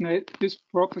disproportionate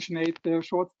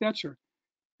short stature,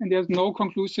 and there's no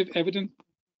conclusive evidence.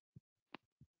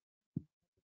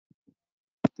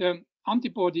 The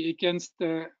antibody against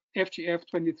the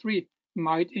FGF23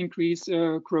 might increase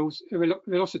growth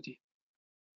velocity.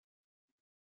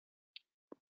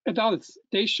 Adults,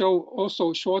 they show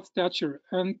also short stature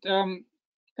and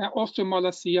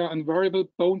osteomalacia and variable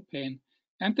bone pain,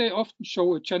 and they often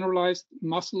show a generalized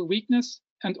muscle weakness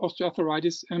and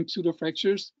osteoarthritis and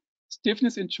pseudofractures,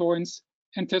 stiffness in joints,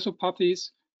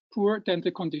 enthesopathies, poor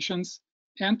dental conditions,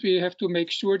 and we have to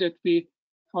make sure that we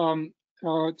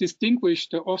distinguish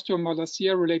the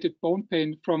osteomalacia-related bone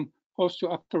pain from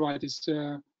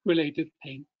osteoarthritis-related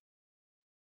pain.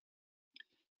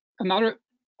 Another,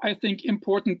 I think,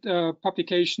 important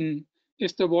publication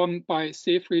is the one by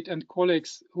Seyfried and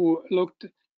colleagues who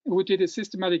did a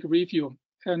systematic review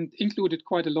and included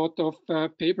quite a lot of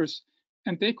papers,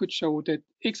 and they could show that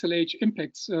XLH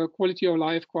impacts quality of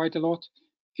life quite a lot.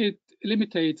 It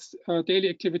limits daily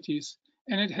activities,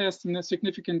 and it has a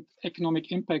significant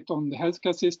economic impact on the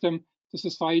healthcare system, the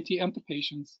society, and the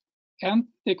patients. And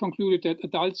they concluded that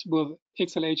adults with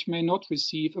XLH may not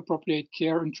receive appropriate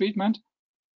care and treatment,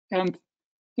 and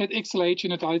that XLH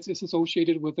in adults is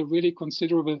associated with a really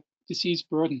considerable disease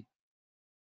burden.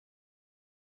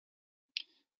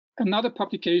 Another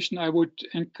publication I would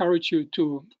encourage you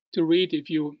to read if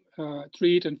you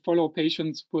treat and follow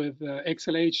patients with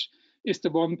XLH is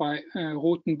the one by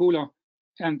Rothenbuhler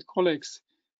and colleagues.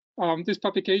 This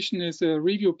publication is a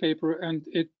review paper, and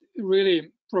it really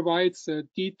provides a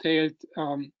detailed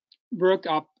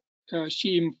workup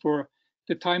scheme for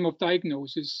the time of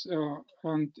diagnosis,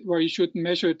 and where you should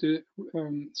measure the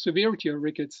severity of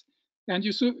rickets, and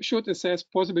you should assess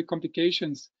possible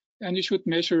complications, and you should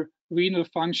measure renal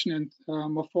function and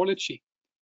morphology.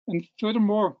 And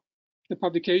furthermore, the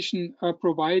publication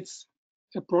provides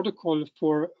a protocol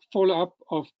for follow-up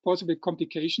of possible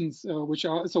complications which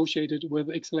are associated with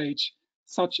XLH,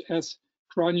 such as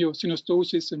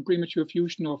craniosynostosis and premature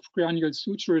fusion of cranial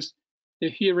sutures, the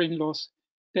hearing loss,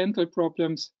 dental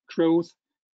problems, growth,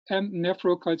 and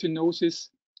nephrocalcinosis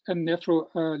and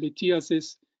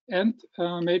nephrolithiasis, and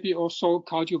maybe also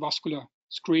cardiovascular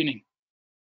screening.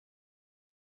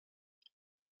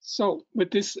 So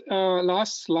with this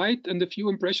last slide and a few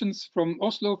impressions from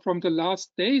Oslo from the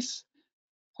last days,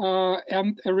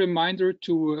 and a reminder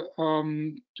to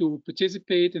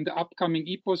participate in the upcoming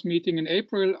EPOS meeting in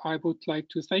April, I would like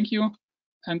to thank you,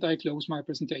 and I close my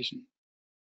presentation.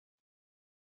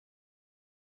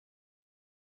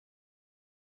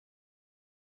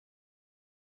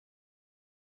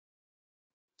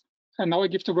 And now I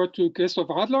give the word to Christoph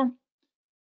Radler,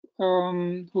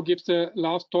 who gives the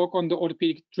last talk on the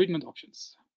orthopedic treatment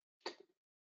options.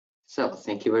 So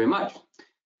thank you very much.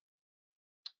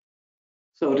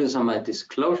 So these are my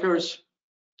disclosures.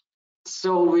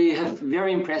 So we have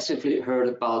very impressively heard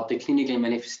about the clinical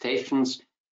manifestations.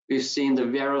 We've seen the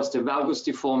varus, the valgus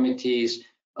deformities,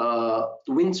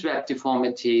 windswept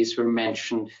deformities were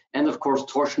mentioned, and of course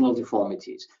torsional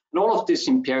deformities. And all of this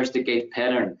impairs the gait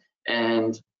pattern,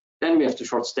 and then we have the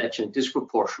short stature and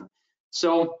disproportion.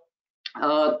 So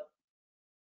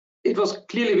it was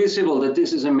clearly visible that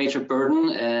this is a major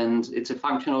burden and it's a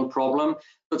functional problem,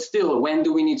 but still, when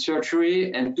do we need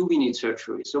surgery and do we need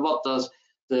surgery? So what does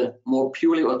the more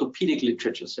purely orthopedic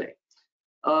literature say?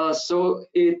 So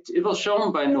it was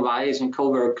shown by Novaes and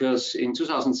co-workers in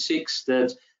 2006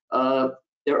 that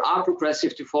there are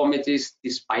progressive deformities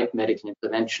despite medical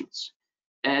interventions.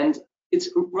 And it's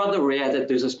rather rare that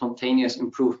there's a spontaneous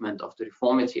improvement of the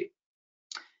deformity.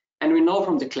 And we know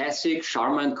from the classic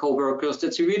Sharma and co-workers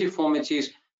that severe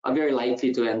deformities are very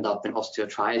likely to end up in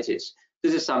osteoarthritis.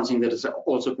 This is something that has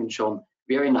also been shown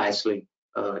very nicely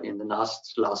in the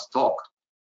last talk.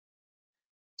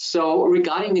 So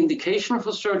regarding the indication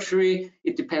for surgery,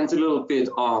 it depends a little bit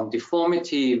on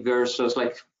deformity versus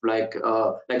like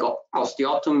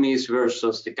osteotomies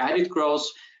versus the guided growth.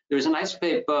 There is a nice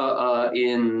paper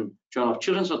in Journal of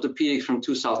Children's Orthopedics from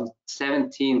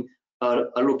 2017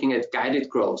 looking at guided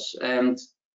growth, and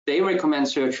they recommend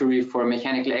surgery for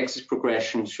mechanical axis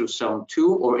progression through zone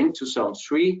 2 or into zone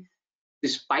 3,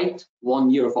 despite 1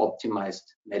 year of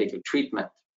optimized medical treatment.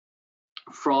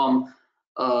 From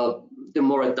the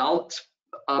more adult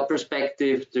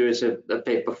perspective, there is a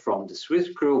paper from the Swiss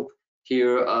group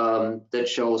here that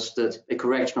shows that a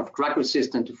correction of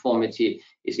drug-resistant deformity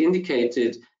is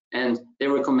indicated, and they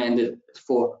recommend it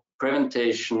for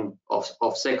prevention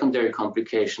of secondary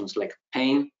complications like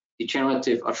pain,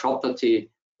 degenerative arthropathy,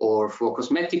 or for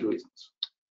cosmetic reasons.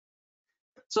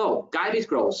 So guided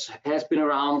growth has been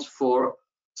around for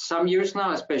some years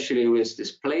now, especially with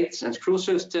these plates and screw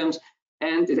systems,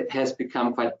 and it has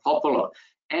become quite popular.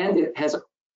 And it has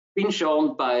been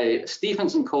shown by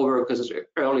Stephens and co-workers as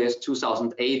early as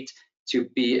 2008 to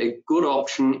be a good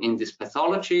option in these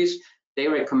pathologies. They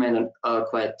recommend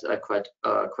quite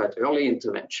early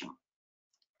intervention.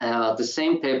 The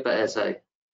same paper, as I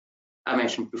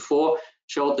mentioned before,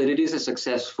 showed that it is a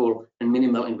successful and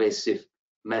minimal invasive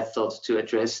method to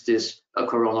address these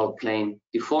coronal plane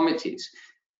deformities.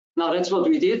 Now that's what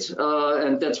we did,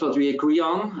 and that's what we agree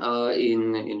on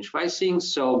in Schweissing.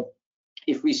 So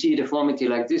if we see deformity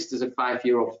like this, there's a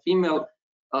 5-year-old female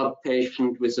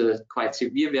patient with a quite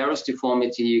severe varus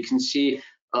deformity. You can see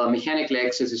mechanical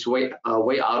axis is way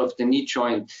out of the knee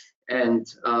joint, and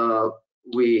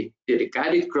we did a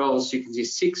guided growth. You can see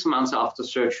 6 months after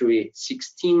surgery,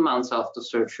 16 months after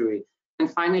surgery,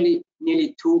 and finally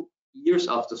nearly 2 years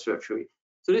after surgery.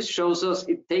 So this shows us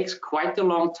it takes quite a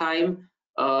long time,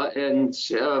 but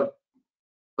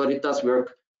it does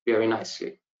work very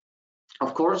nicely.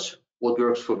 Of course, what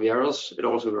works for varus, it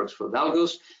also works for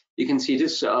valgus. You can see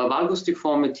this valgus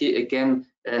deformity, again,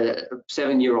 a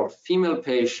 7-year-old female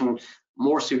patient,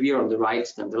 more severe on the right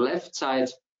than the left side.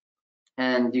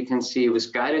 And you can see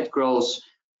with guided growth,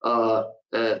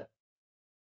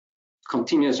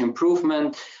 continuous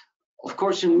improvement. Of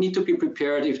course, you need to be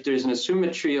prepared if there is an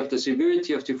asymmetry of the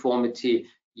severity of deformity.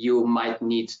 You might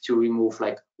need to remove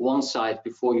like one side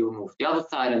before you remove the other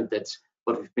side, and that's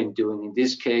what we've been doing in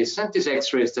this case. And this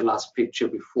X-ray is the last picture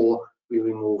before we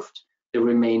removed the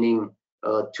remaining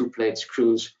 2 plate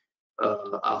screws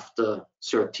after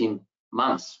 13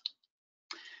 months.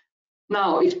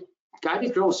 Now, if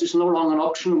guided growth is no longer an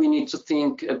option, we need to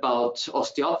think about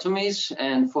osteotomies.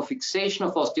 And for fixation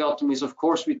of osteotomies, of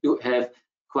course, we do have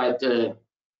quite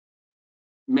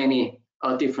many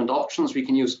different options. We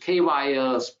can use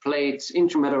K-wires, plates,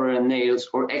 intramedullary nails,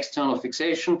 or external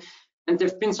fixation. And there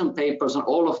have been some papers on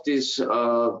all of these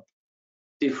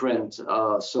different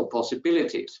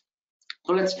possibilities.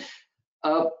 So let's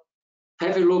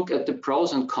have a look at the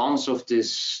pros and cons of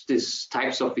these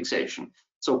types of fixation.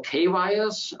 So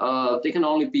K-wires, they can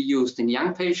only be used in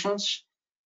young patients,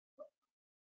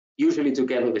 usually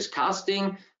together with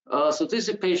casting. So this is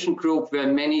a patient group where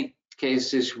in many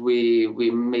cases we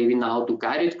maybe now do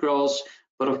guided growth,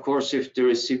 but of course if there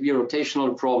is severe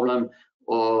rotational problem,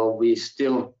 or we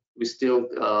still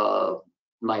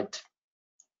might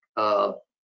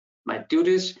do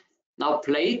this. Now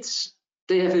plates,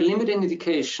 they have a limited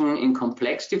indication in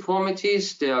complex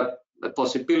deformities. There are a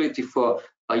possibility for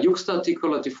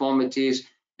juxtaarticular deformities,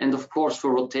 and of course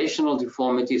for rotational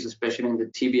deformities, especially in the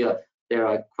tibia, they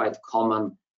are quite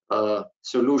common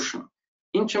solution.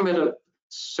 The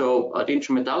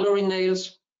intramedullary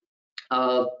nails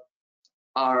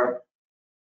are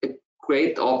a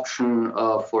great option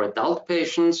for adult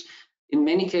patients. In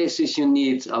many cases, you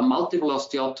need multiple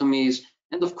osteotomies,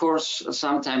 and of course,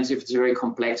 sometimes if it's a very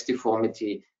complex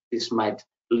deformity, this might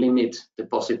limit the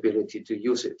possibility to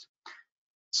use it.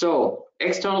 So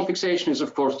external fixation is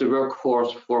of course the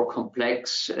workhorse for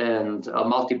complex and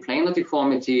multiplanar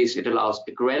deformities. It allows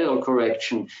the gradual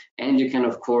correction, and you can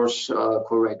of course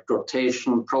correct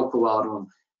rotation, procovatum,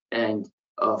 and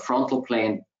frontal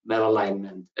plane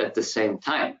malalignment at the same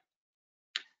time.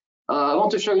 I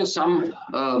want to show you some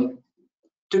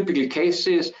typical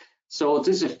cases. So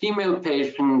this is a female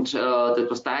patient that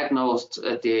was diagnosed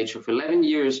at the age of 11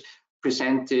 years,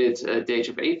 presented at the age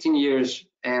of 18 years,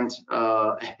 and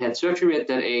had surgery at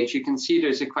that age. You can see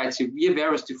there's a quite severe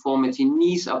varus deformity.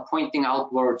 Knees are pointing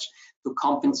outwards to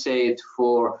compensate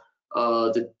for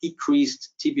the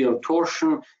decreased tibial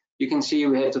torsion. You can see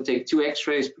we had to take 2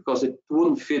 x-rays because it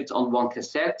wouldn't fit on one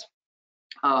cassette.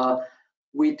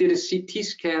 We did a CT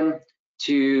scan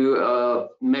to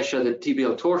measure the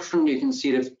tibial torsion. You can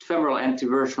see the femoral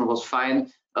anteversion was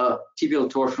fine. Tibial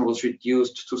torsion was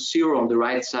reduced to 0 on the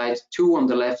right side, 2 on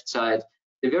the left side.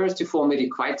 The varus deformity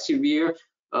quite severe.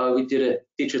 We did a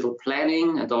digital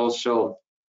planning, and also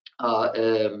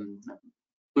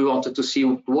we wanted to see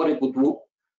what it would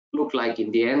look like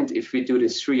in the end if we do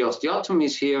these 3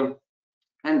 osteotomies here.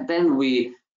 And then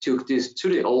we took this to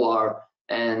the OR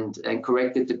and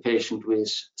corrected the patient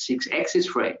with 6 axis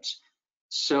frames.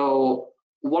 So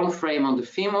 1 frame on the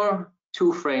femur,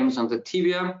 2 frames on the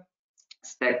tibia,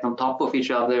 stacked on top of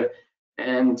each other.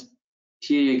 And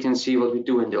here you can see what we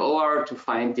do in the OR to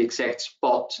find the exact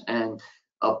spot and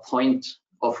a point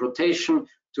of rotation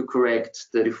to correct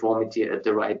the deformity at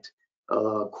the right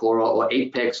core or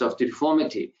apex of the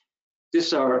deformity.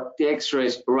 These are the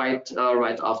x-rays right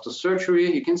after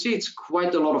surgery. You can see it's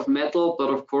quite a lot of metal, but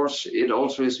of course it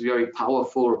also is very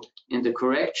powerful in the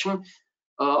correction.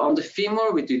 On the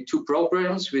femur, we did 2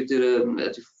 programs. We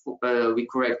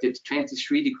corrected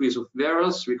 23 degrees of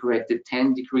varus, we corrected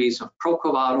 10 degrees of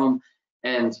procovatum,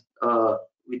 and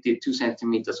we did 2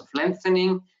 centimeters of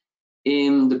lengthening.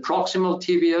 In the proximal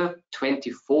tibia,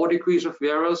 24 degrees of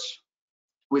varus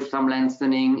with some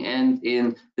lengthening, and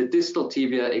in the distal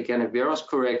tibia, again, a varus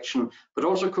correction, but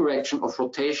also correction of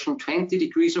rotation, 20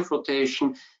 degrees of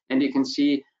rotation. And you can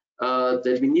see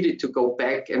that we needed to go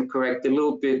back and correct a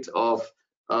little bit of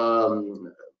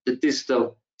the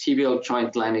distal tibial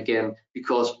joint line again,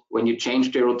 because when you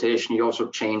change the rotation, you also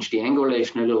change the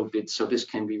angulation a little bit. So this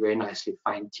can be very nicely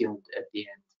fine-tuned at the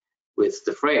end with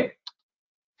the frame.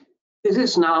 This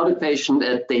is now the patient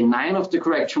at day 9 of the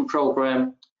correction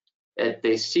program, at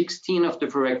day 16 of the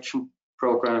correction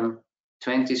program,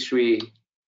 23,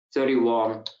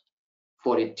 31,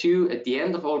 42 at the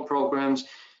end of all programs.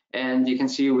 And you can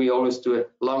see we always do a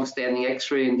long-standing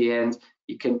x-ray in the end.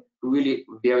 You can really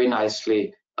very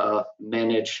nicely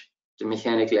manage the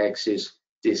mechanical axis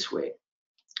this way.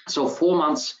 So 4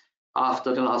 months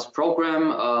after the last program,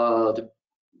 the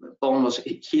bone was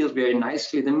healed very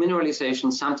nicely. The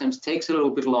mineralization sometimes takes a little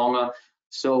bit longer.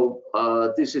 So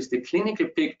this is the clinical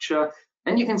picture.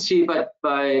 And you can see by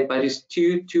this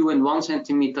 2 and 1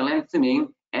 centimeter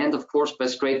lengthening, and of course by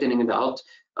straightening it out,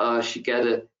 she got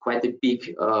quite a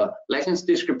big length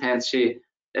discrepancy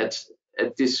at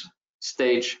this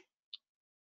stage.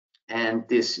 And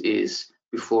this is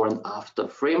before and after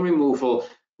frame removal.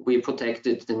 We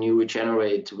protected the new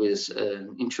regenerate with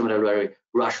an intramedullary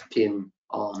rush pin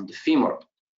on the femur.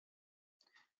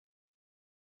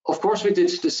 Of course, we did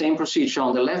the same procedure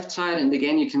on the left side, and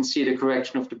again you can see the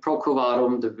correction of the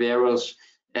procovatum, the varus,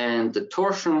 and the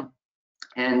torsion.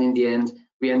 And in the end,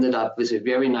 we ended up with a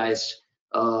very nice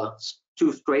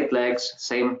 2 straight legs,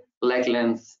 same leg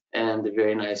length, and a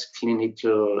very nice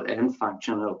clinical and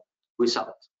functional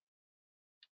result.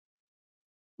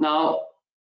 Now,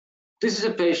 this is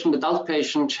a patient, adult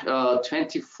patient,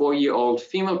 24-year-old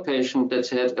female patient that's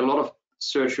had a lot of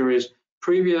surgeries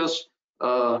previous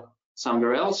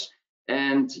somewhere else,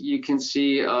 and you can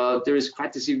see there is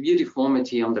quite a severe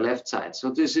deformity on the left side.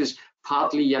 So this is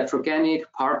partly iatrogenic,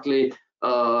 partly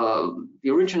the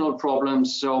original problem.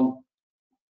 So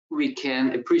we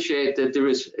can appreciate that there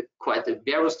is quite a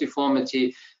varus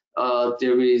deformity.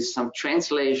 There is some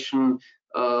translation.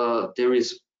 There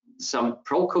is some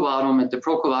procovatum, and the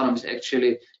procovatum is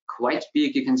actually quite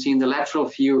big. You can see in the lateral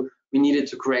view, we needed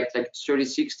to correct like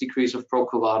 36 degrees of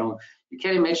procovatum. You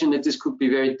can imagine that this could be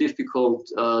very difficult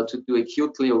to do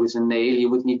acutely or with a nail. You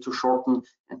would need to shorten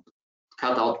and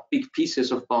cut out big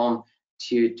pieces of bone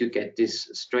to get this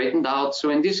straightened out. So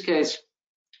in this case,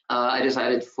 I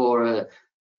decided for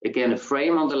again a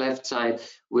frame on the left side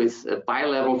with a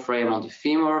bilevel frame on the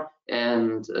femur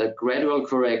and a gradual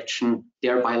correction,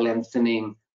 thereby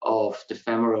lengthening of the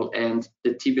femoral and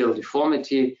the tibial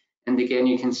deformity. And again,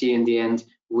 you can see in the end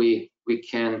we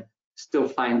can still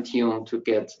fine-tune to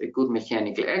get a good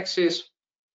mechanical axis.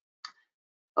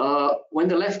 When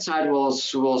the left side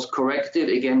was corrected,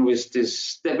 again with this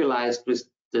stabilized with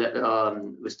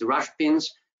the rush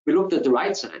pins, we looked at the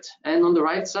right side, and on the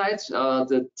right side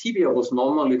the tibia was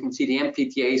normal. You can see the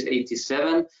MPTA is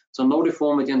 87, so no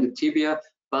deformity on the tibia,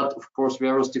 but of course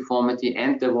varus deformity,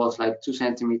 and there was like 2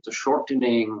 centimeter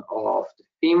shortening of the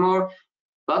femur.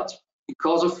 But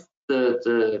because of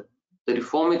the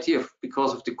deformity,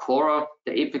 because of the cora,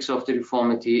 the apex of the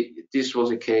deformity, this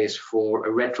was a case for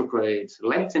a retrograde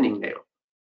lengthening nail.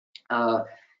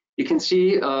 You can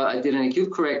see I did an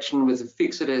acute correction with a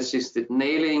fixed assisted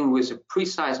nailing with a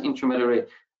precise intramedullary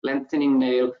lengthening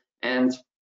nail. And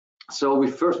so we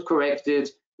first corrected,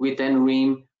 we then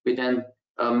ream, we then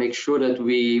make sure that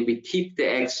we keep the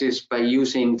axis by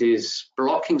using these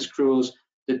blocking screws,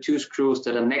 the 2 screws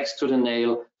that are next to the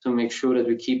nail, to make sure that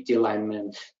we keep the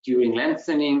alignment during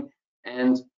lengthening.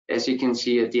 And as you can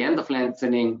see at the end of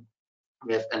lengthening,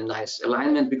 we have a nice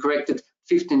alignment. We corrected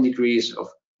 15 degrees of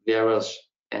varus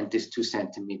and this 2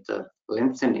 centimeter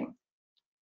lengthening.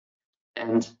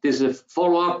 And this is a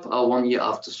follow-up 1 year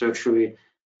after surgery.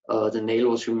 The nail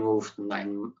was removed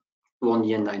 1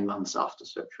 year, 9 months after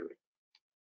surgery.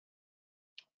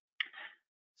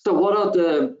 So what are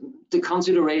the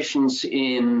considerations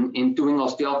in doing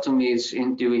osteotomies,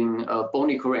 in doing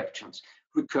bony corrections?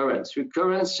 Recurrence.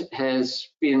 Recurrence has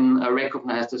been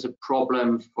recognized as a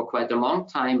problem for quite a long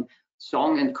time.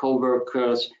 Song and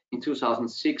co-workers in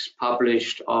 2006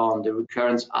 published on the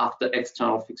recurrence after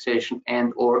external fixation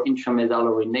and or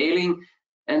intramedullary nailing,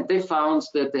 and they found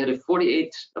that they had a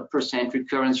 48%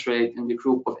 recurrence rate in the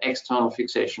group of external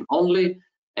fixation only,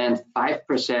 and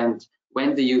 5%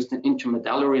 when they used an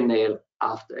intramedullary nail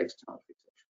after external fixation.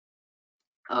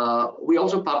 We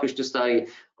also published a study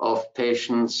of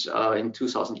patients in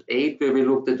 2008 where we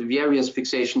looked at various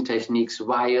fixation techniques,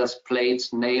 wires,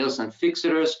 plates, nails, and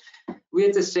fixators. We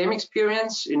had the same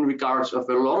experience in regards of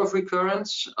a lot of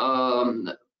recurrence.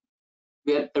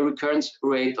 We had a recurrence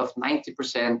rate of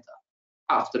 90%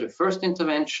 after the first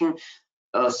intervention,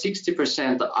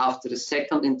 60% after the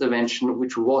second intervention,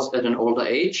 which was at an older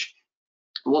age.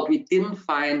 What we didn't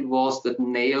find was that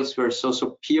nails were so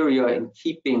superior in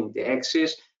keeping the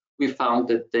axis. We found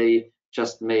that they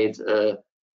just made the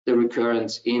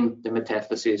recurrence in the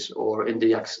metaphysis or in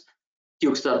the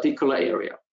juxtaarticular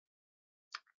area.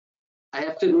 I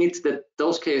have to admit that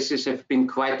those cases have been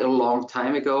quite a long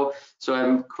time ago, so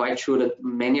I'm quite sure that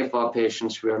many of our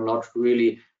patients were not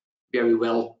really very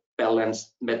well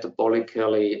balanced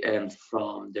metabolically and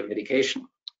from their medication.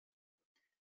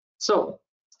 So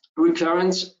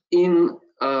recurrence in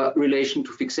relation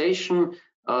to fixation.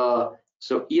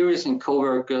 So Iris and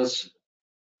co-workers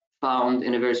found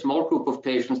in a very small group of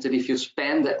patients that if you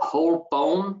span the whole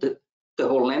bone, the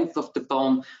whole length of the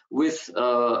bone with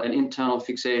an internal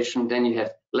fixation, then you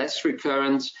have less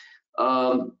recurrence.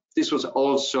 This was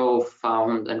also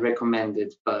found and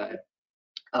recommended by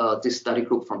this study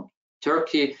group from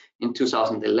Turkey in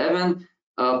 2011.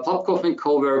 Popkov and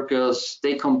co-workers,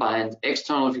 they combined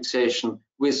external fixation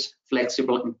with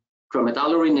flexible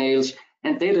intramedullary nails,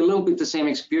 and they had a little bit the same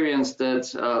experience that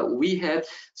we had.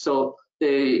 So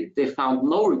they found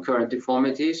no recurrent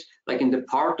deformities, like in the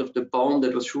part of the bone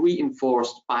that was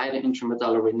reinforced by the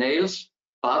intramedullary nails,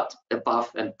 but above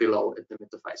and below at the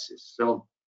metaphysis. So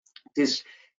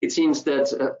it seems that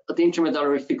the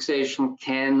intramedullary fixation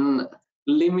can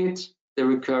limit the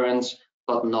recurrence,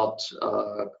 but not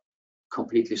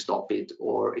completely stop it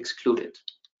or exclude it.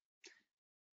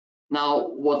 Now,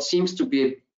 what seems to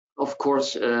be, of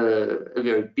course, a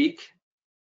very big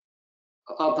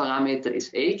parameter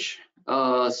is age.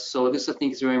 So this, I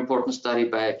think, is a very important study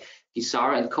by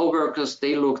Gisar and co-workers.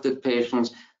 They looked at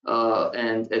patients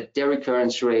and at their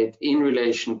recurrence rate in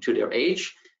relation to their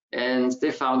age, and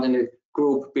they found in a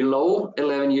group below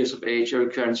 11 years of age a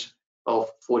recurrence of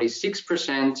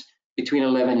 46%, between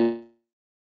 11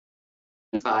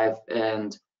 and 5,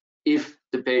 and if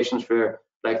the patients were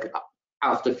like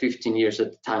after 15 years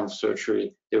at the time of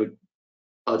surgery, the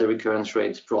recurrence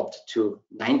rate dropped to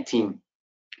 19%.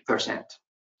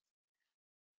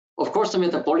 Of course, the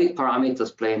metabolic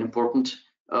parameters play an important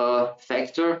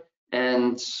factor,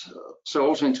 and so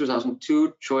also in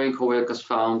 2002, Choi and co-workers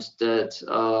found that,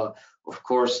 of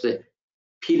course, the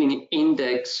peeling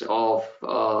index of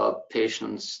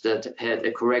patients that had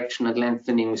a correction and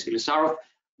lengthening with Ilisarov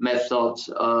method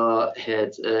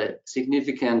had a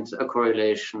significant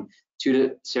correlation to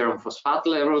the serum phosphate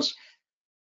levels.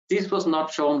 This was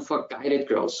not shown for guided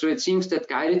growth. So it seems that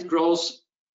guided growth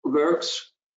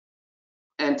works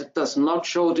and does not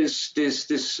show this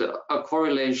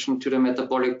correlation to the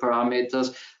metabolic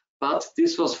parameters, but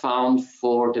this was found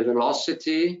for the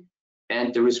velocity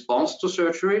and the response to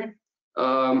surgery.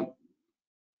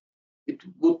 It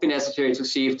would be necessary to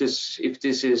see if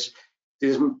this is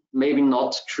maybe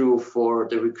not true for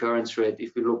the recurrence rate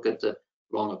if we look at the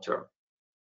longer term.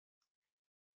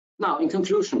 Now, in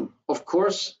conclusion, of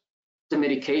course, the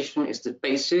medication is the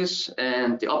basis,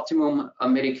 and the optimum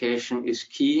medication is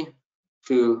key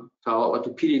to our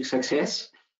orthopedic success.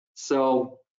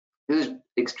 So this is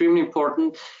extremely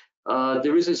important.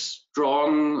 There is a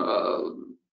strong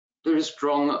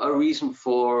reason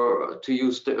to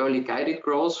use the early guided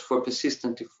growth for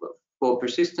persistent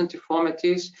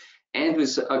deformities, and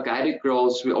with a guided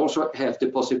growth we also have the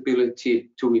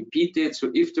possibility to repeat it.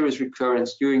 So if there is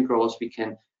recurrence during growth, we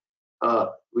can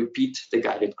repeat the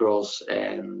guided growth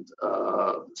and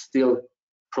still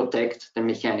protect the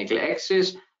mechanical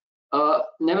axis.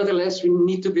 Nevertheless, we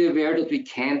need to be aware that we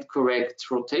can't correct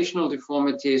rotational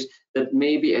deformities, that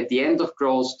maybe at the end of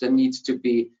growth there needs to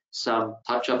be some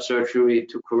touch-up surgery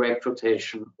to correct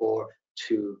rotation or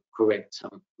to correct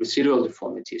some residual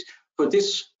deformities. For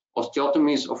this,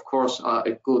 osteotomies, of course, are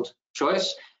a good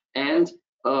choice, and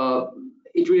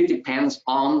it really depends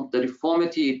on the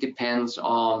deformity. It depends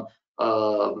on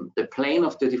the plane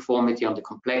of the deformity, on the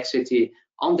complexity,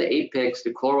 on the apex,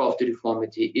 the core of the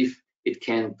deformity, if it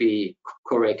can be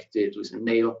corrected with a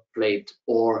nail plate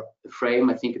or the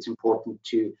frame. I think it's important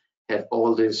to have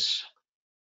all these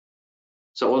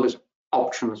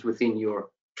options within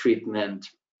your treatment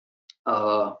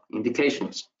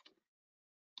indications.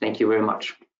 Thank you very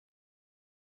much.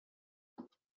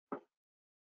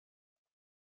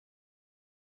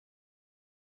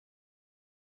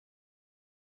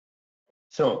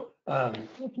 So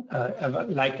I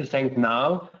would like to thank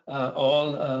now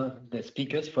all the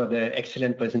speakers for their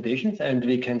excellent presentations, and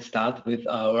we can start with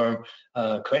our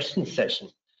question session.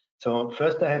 So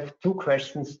first I have two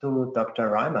questions to Dr.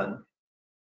 Reimann.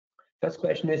 First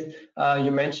question is,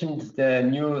 you mentioned the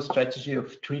new strategy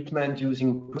of treatment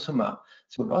using Bursumab.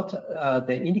 So what are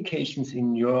the indications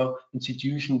in your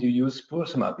institution to use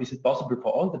Bursumab? Is it possible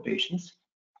for all the patients?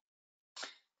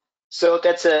 So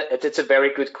that's a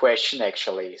very good question,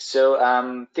 actually.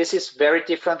 So this is very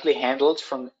differently handled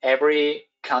from every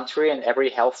country and every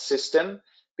health system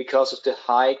because of the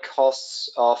high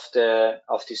costs of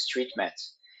this treatment.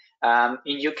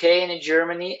 In UK and in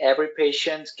Germany, every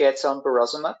patient gets on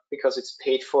Bursumab because it's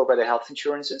paid for by the health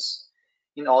insurances.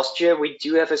 In Austria, we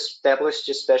do have established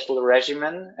a special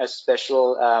regimen, a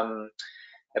special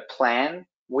a plan,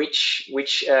 which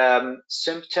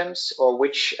symptoms or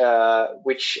which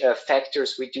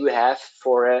factors we do have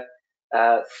for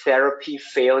a therapy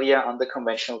failure under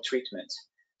conventional treatment.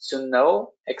 So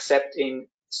no, except in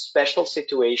special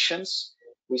situations,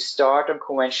 we start on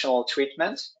conventional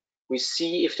treatment. We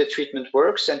see if the treatment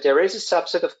works, and there is a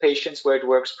subset of patients where it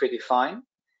works pretty fine.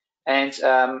 And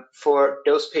for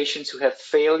those patients who have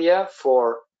failure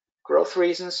for growth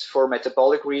reasons, for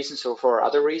metabolic reasons, or for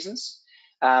other reasons,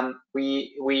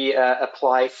 we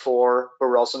apply for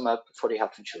Bursumab for the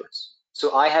health insurance.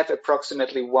 So I have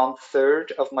approximately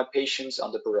 1/3 of my patients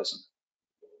on the Bursumab.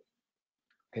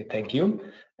 Okay, thank you.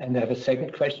 And I have a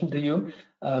second question to you.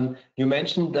 You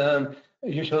mentioned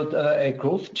you showed a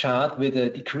growth chart with a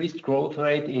decreased growth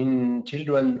rate in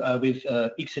children with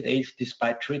XLH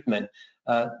despite treatment.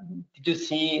 Did you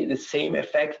see the same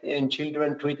effect in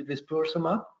children treated with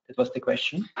Bursumab? That was the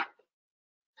question.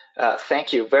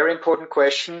 Thank you. Very important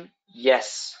question.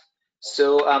 Yes. So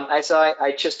as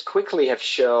I just quickly have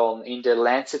shown in the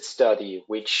Lancet study,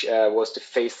 which was the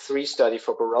phase 3 study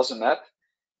for Bursumab,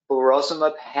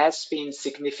 Bursumab has been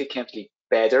significantly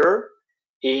better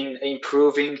in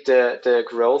improving the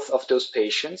growth of those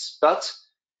patients, but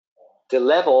the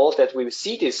level that we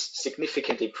see this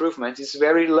significant improvement is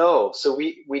very low. So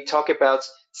we talk about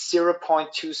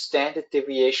 0.2 standard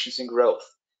deviations in growth.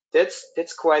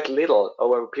 That's quite little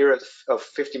over a period of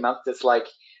 50 months. That's like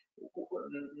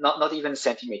not even a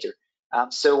centimeter.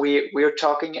 So we're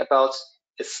talking about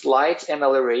a slight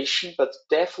amelioration, but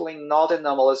definitely not a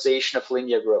normalization of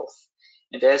linear growth.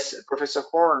 And as Professor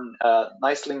Horn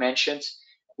nicely mentioned,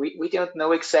 we don't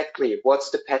know exactly what's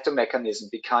the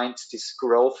pathomechanism behind this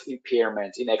growth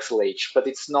impairment in XLH, but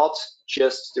it's not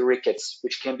just the rickets,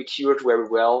 which can be cured very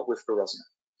well with Bursumab.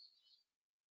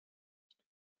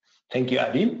 Thank you,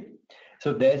 Adi.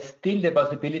 So there's still the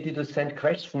possibility to send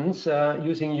questions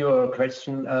using your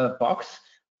question box.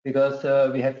 because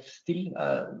we have still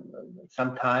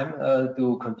some time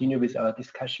to continue with our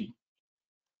discussion.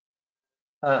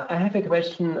 I have a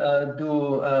question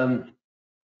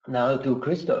now to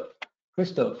Christoph.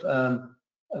 Christoph,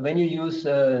 when you use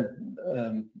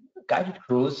guided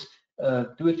growth,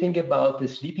 do you think about the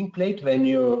sleeping plate when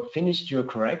you finished your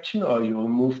correction, or you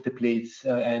remove the plates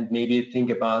and maybe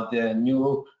think about the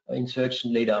new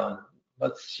insertion later on?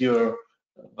 What's your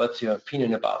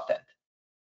opinion about that?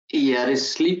 Yeah, the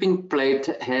sleeping plate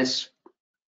has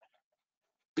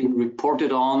been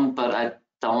reported on, but I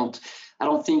don't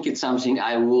think it's something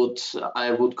I would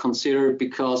consider,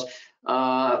 because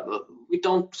we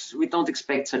don't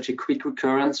expect such a quick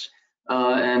recurrence,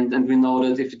 and we know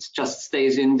that if it just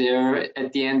stays in there,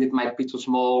 at the end it might be too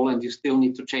small and you still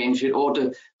need to change it, or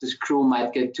the screw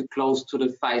might get too close to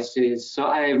the physis. So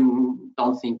I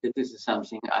don't think that this is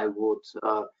something I would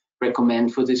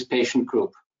recommend for this patient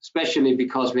group, especially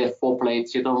because we have 4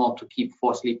 plates. You don't want to keep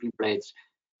 4 sleeping plates,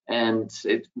 and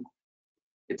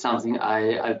it's something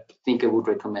I think I would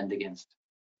recommend against.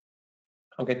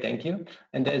 Okay, thank you.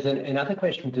 And there's another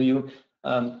question to you.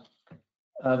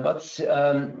 What's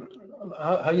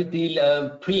how you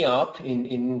deal pre-op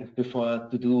before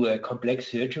to do a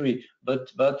complex surgery?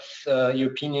 But what's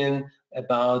your opinion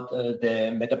about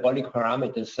the metabolic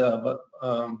parameters?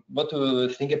 What do you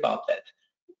think about that?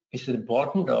 Is it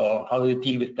important, or how do you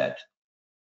deal with that?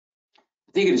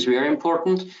 I think it is very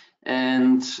important,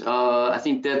 and I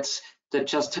think that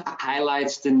just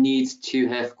highlights the need to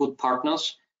have good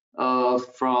partners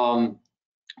from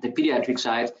the pediatric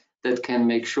side that can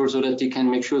make sure, so that you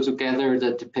can make sure together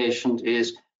that the patient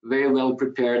is very well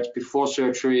prepared before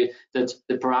surgery, that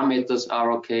the parameters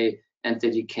are okay, and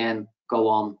that you can go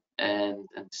on and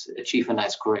achieve a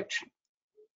nice correction.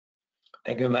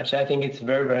 Thank you very much. I think it's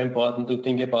very, very important to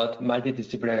think about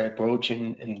multidisciplinary approach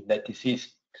in that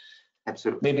disease.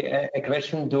 Absolutely. Maybe a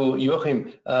question to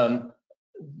Joachim.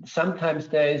 Sometimes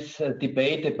there is a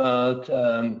debate about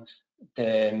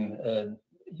the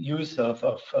use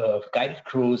of guided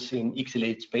growth in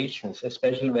XLH patients,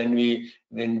 especially when we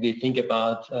think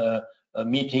about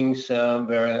meetings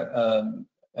where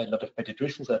a lot of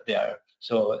pediatricians are there.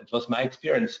 So it was my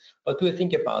experience. What do you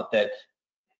think about that?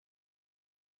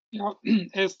 Yeah,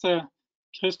 as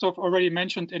Christoph already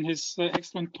mentioned in his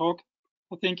excellent talk,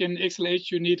 I think in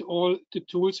XLH you need all the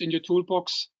tools in your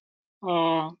toolbox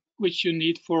which you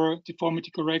need for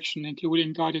deformity correction,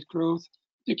 including guided growth,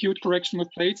 acute correction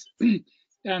with plates,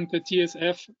 and the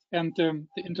TSF and the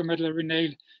intermedullary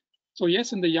nail. So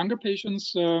yes, in the younger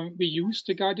patients we use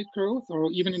the guided growth,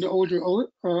 or even in the older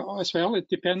as well. It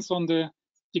depends on the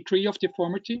degree of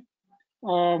deformity,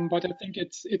 but I think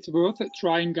it's worth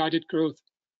trying guided growth.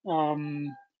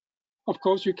 Of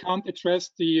course, you can't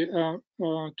address the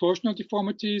torsional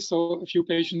deformity, so a few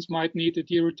patients might need a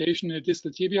derotation in the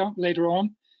distal tibia later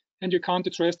on, and you can't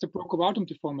address the brachiovatum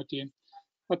deformity.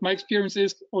 But my experience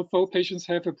is, although patients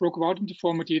have a brachiovatum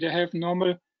deformity, they have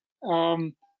normal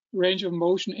range of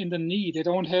motion in the knee. They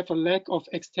don't have a lack of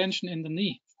extension in the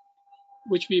knee,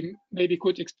 which we maybe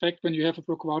could expect when you have a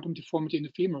brachiovatum deformity in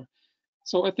the femur.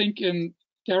 So I think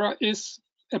there is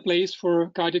a place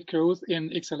for guided growth in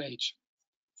XLH,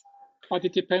 but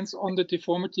it depends on the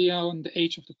deformity and the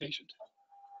age of the patient.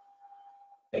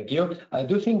 Thank you. I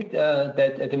do think that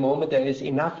at the moment there is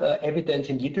enough evidence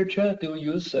in literature to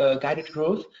use guided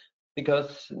growth,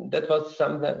 because that was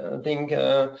something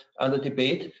under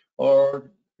debate.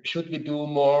 Or should we do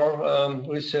more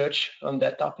research on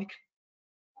that topic?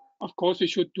 Of course, we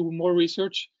should do more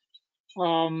research.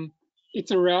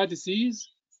 It's a rare disease.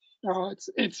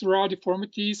 It's rare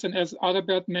deformities, and as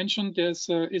Adalbert mentioned, there's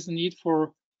is a need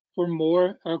for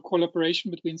more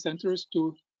collaboration between centers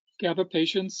to gather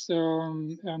patients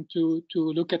and to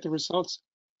look at the results.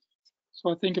 So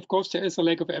I think, of course, there is a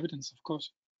lack of evidence, of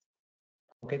course.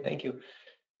 Okay, thank you.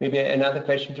 Maybe another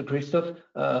question to Christoph.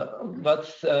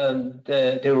 What's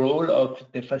the role of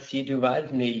the facet du Val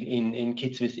nail in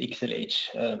kids with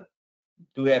XLH?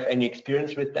 Do you have any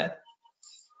experience with that?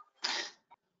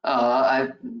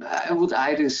 I would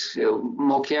eye this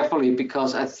more carefully,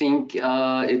 because I think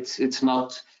it's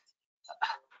not.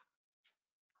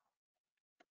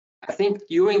 I think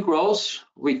during growth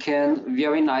we can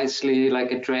very nicely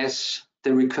address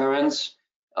the recurrence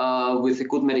with a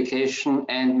good medication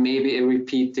and maybe a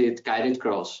repeated guided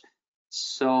growth.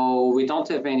 So we don't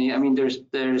have any. I mean,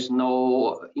 there's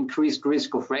no increased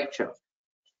risk of fracture.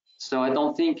 So I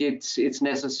don't think it's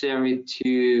necessary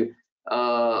to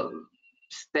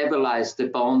stabilize the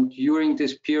bone during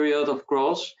this period of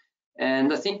growth.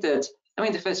 And I think that, I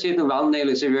mean, the facet du Val nail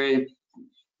is a very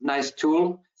nice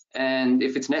tool, and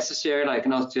if it's necessary, like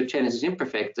an osteogenesis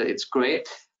imperfecta, it's great.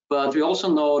 But we also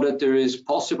know that there is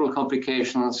possible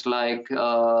complications like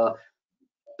the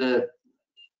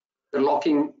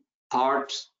locking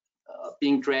part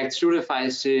being dragged through the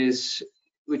physis,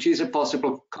 which is a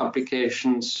possible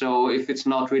complication. So if it's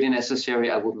not really necessary,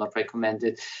 I would not recommend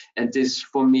it. And this,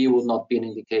 for me, would not be an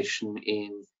indication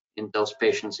in those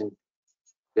patients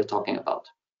we're talking about.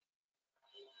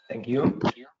 Thank you.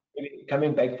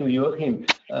 Coming back to Joachim,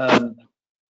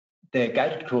 the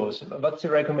guided course, what's the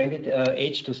recommended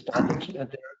age to start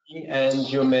therapy? And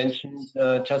you mentioned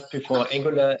just before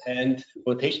angular and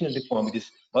rotational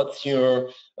deformities. What's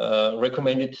your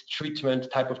recommended treatment,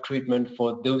 type of treatment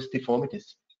for those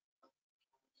deformities?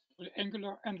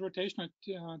 Angular and rotational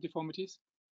deformities.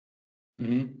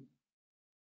 Mm-hmm.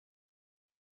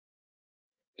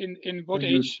 In what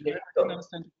age? I don't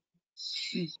understand.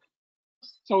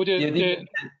 So the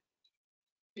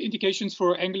indications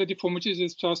for angular deformities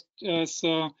is just as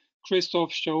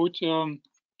Christoph showed,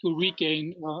 to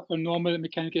regain a normal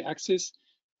mechanical axis.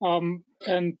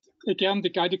 And again, the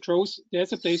guided growth,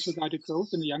 there's a place for guided growth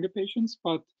in the younger patients,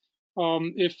 but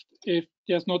if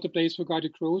there's not a place for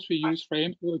guided growth, we use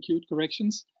frames for acute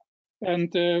corrections,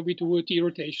 and we do a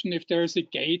derotation if there's a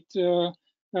gait,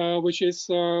 which is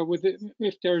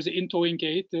if there's an in-toeing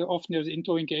gait, often there's an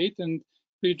in-toeing gait, and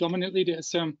predominantly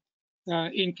there's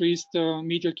increased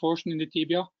medial torsion in the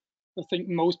tibia. I think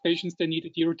most patients, they need a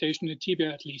derotation in the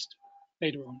tibia at least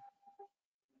later on.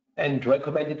 And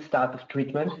recommended start of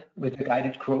treatment with the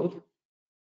guided growth?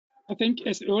 I think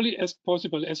as early as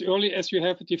possible, as early as you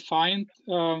have defined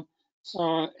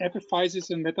epiphysis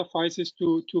and metaphysis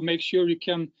to make sure you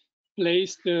can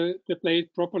place the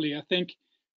blade properly. I think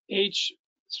age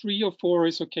 3 or 4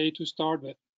 is okay to start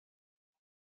with.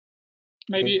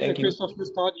 Maybe Christoph will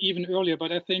start even earlier,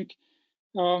 but I think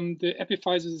the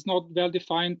epiphysis is not well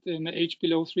defined in the age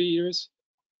below 3 years.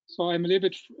 So I'm a little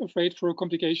bit afraid for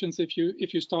complications if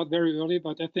you start very early,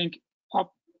 but I think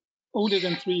up older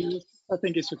than 3 years, I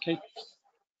think it's okay.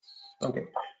 Okay.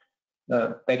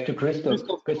 Back to Christoph.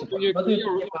 Christoph, what do you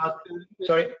think about,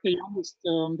 sorry? The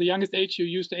youngest age you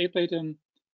use the A-plate in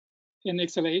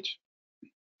XLH?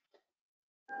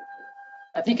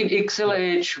 I think in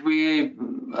XLH,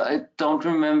 I don't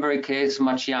remember a case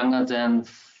much younger than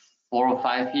 4 or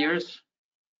 5 years.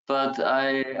 But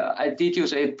I did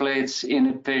use 8 plates in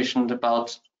a patient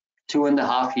about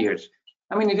 2.5 years.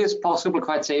 I mean, it is possible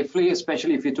quite safely,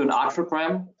 especially if you do an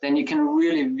arthrogram, then you can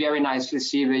really very nicely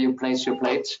see where you place your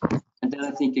plates. And then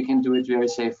I think you can do it very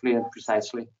safely and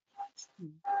precisely.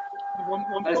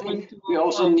 I think we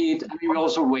also we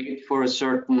also wait for a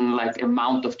certain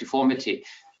amount of deformity.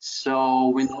 So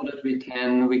we know that we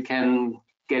can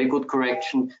get a good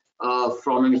correction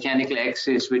from a mechanical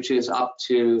axis, which is up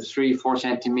to 3-4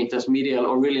 centimeters medial,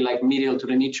 or really medial to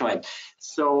the knee joint.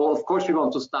 So of course we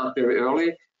want to start very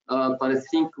early, but I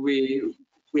think we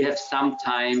have some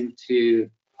time to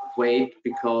wait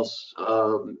because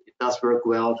it does work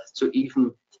well. So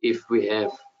even if we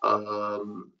have a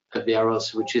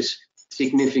varus which is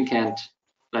significant,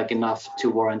 enough to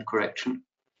warrant correction.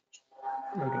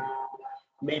 Okay.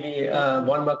 Maybe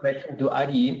one more question to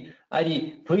Adi.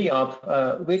 Adi, pre-op,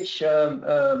 which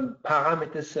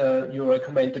parameters you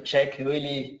recommend to check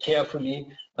really carefully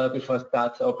before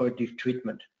start operative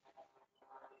treatment?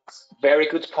 Very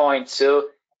good point.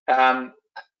 So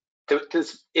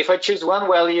if I choose one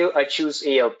value, I choose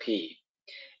ALP.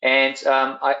 And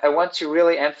I want to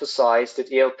really emphasize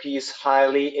that ALP is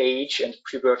highly age and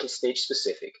pubertal stage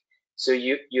specific. So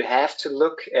you have to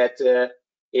look at the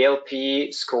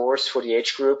ALP scores for the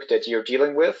age group that you're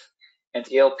dealing with, and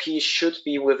ALP should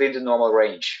be within the normal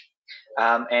range.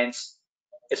 And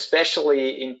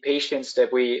especially in patients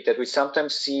that we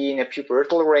sometimes see in a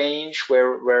pubertal range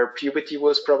where puberty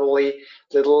was probably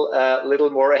little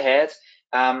more ahead,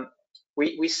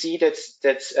 we see that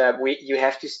you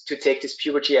have to take this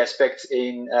puberty aspect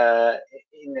in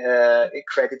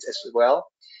credit as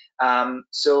well.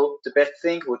 So the best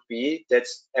thing would be that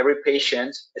every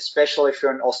patient, especially for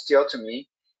an osteotomy,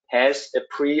 has a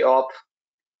pre-op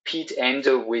ped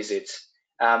endo visit,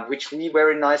 which we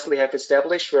very nicely have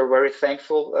established. We're very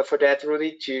thankful for that,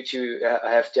 Rudy, to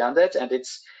have done that, and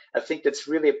I think that's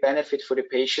really a benefit for the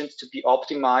patient to be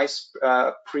optimized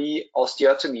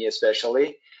pre-osteotomy,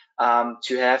 especially.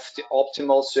 To have the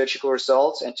optimal surgical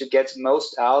results and to get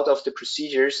most out of the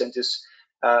procedures and this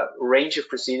range of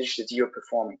procedures that you're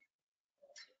performing.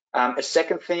 A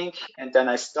second thing, and then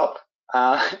I stop,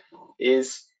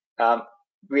 is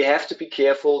we have to be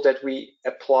careful that we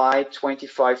apply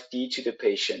 25D to the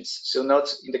patients. So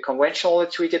not in the conventionally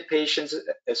treated patients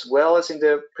as well as in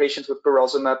the patients with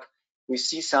Barosumab. We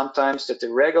see sometimes that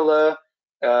the regular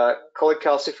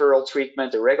cholecalciferol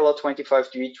treatment, the regular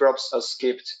 25-DE drops are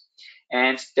skipped.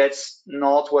 And that's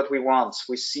not what we want.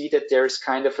 We see that there's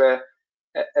kind of a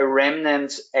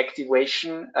remnant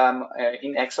activation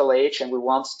in XLH, and we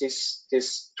want this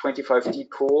 25-D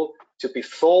pool to be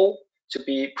full, to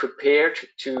be prepared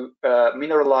to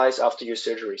mineralize after your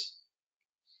surgeries.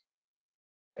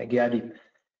 Thank you, Adi.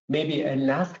 Maybe a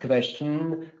last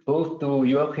question, both to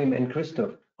Joachim and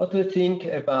Christoph. What do you think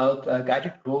about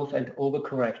guided growth and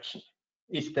overcorrection?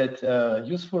 Is that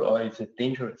useful or is it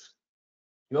dangerous?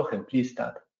 Joachim, please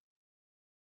start.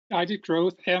 Guided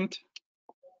growth and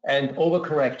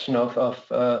overcorrection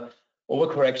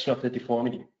of the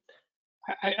deformity.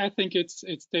 I think it's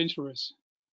dangerous.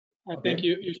 I think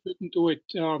you shouldn't do it.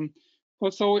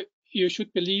 Also, you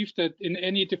should believe that in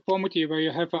any deformity where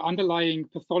you have an underlying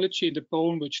pathology in the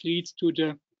bone which leads to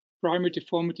the primary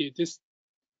deformity, this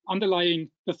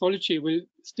underlying pathology will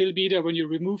still be there when you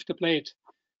remove the plate.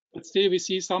 But still, we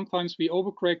see sometimes we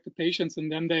overcorrect the patients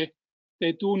and then they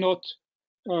do not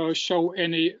show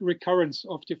any recurrence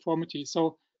of deformity.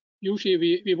 So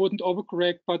usually we wouldn't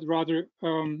overcorrect, but rather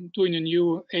doing a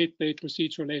new 8-plate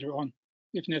procedure later on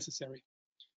if necessary.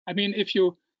 I mean, if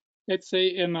you, let's say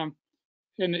in an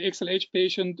XLH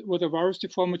patient with a varus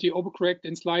deformity, overcorrect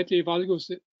and slightly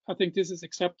valgus, I think this is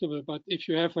acceptable. But if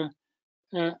you have a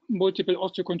multiple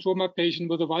osteochondroma patient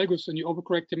with a valgus and you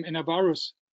overcorrect him in a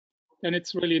varus, then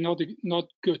it's really not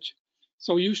good.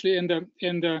 So usually in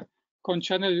the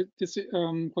congenital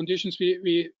conditions,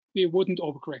 we wouldn't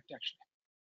overcorrect actually,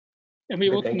 and we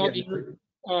would not even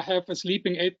have a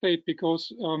sleeping 8-plate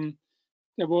because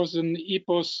there was an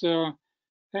EPOS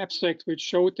abstract which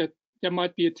showed that there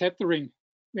might be a tethering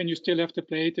when you still have the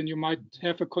plate, and you might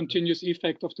have a continuous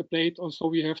effect of the plate. Also,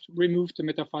 we have to remove the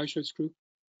metaphyseal screw.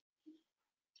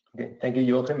 Okay, thank you,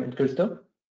 Joachim and Christoph.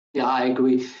 Yeah, I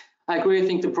agree. I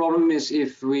think the problem is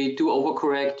if we do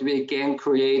overcorrect, we again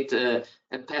create a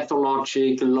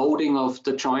pathologic loading of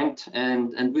the joint,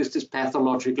 and with this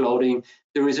pathologic loading,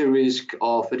 there is a risk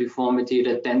of a deformity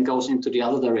that then goes into the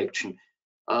other direction.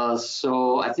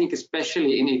 So I think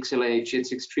especially in XLH,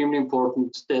 it's extremely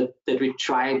important that we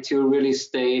try to really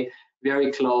stay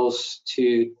very close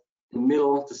to the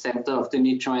middle, the center of the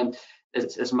knee joint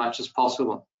as much as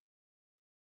possible.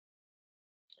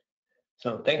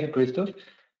 So thank you, Christoph.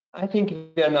 I think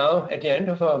we are now at the end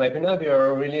of our webinar. We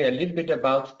are really a little bit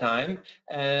about time,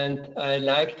 and I'd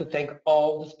like to thank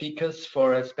all the speakers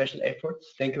for special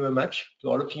efforts. Thank you very much to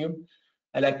all of you.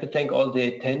 I'd like to thank all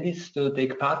the attendees to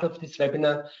take part of this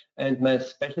webinar, and my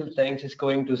special thanks is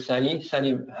going to Sani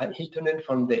Hiltonen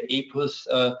from the EPOS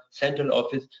Central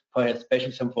Office for her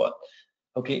special support.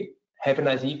 Okay, have a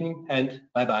nice evening and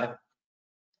bye-bye.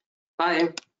 Bye.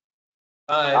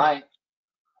 Bye. Bye.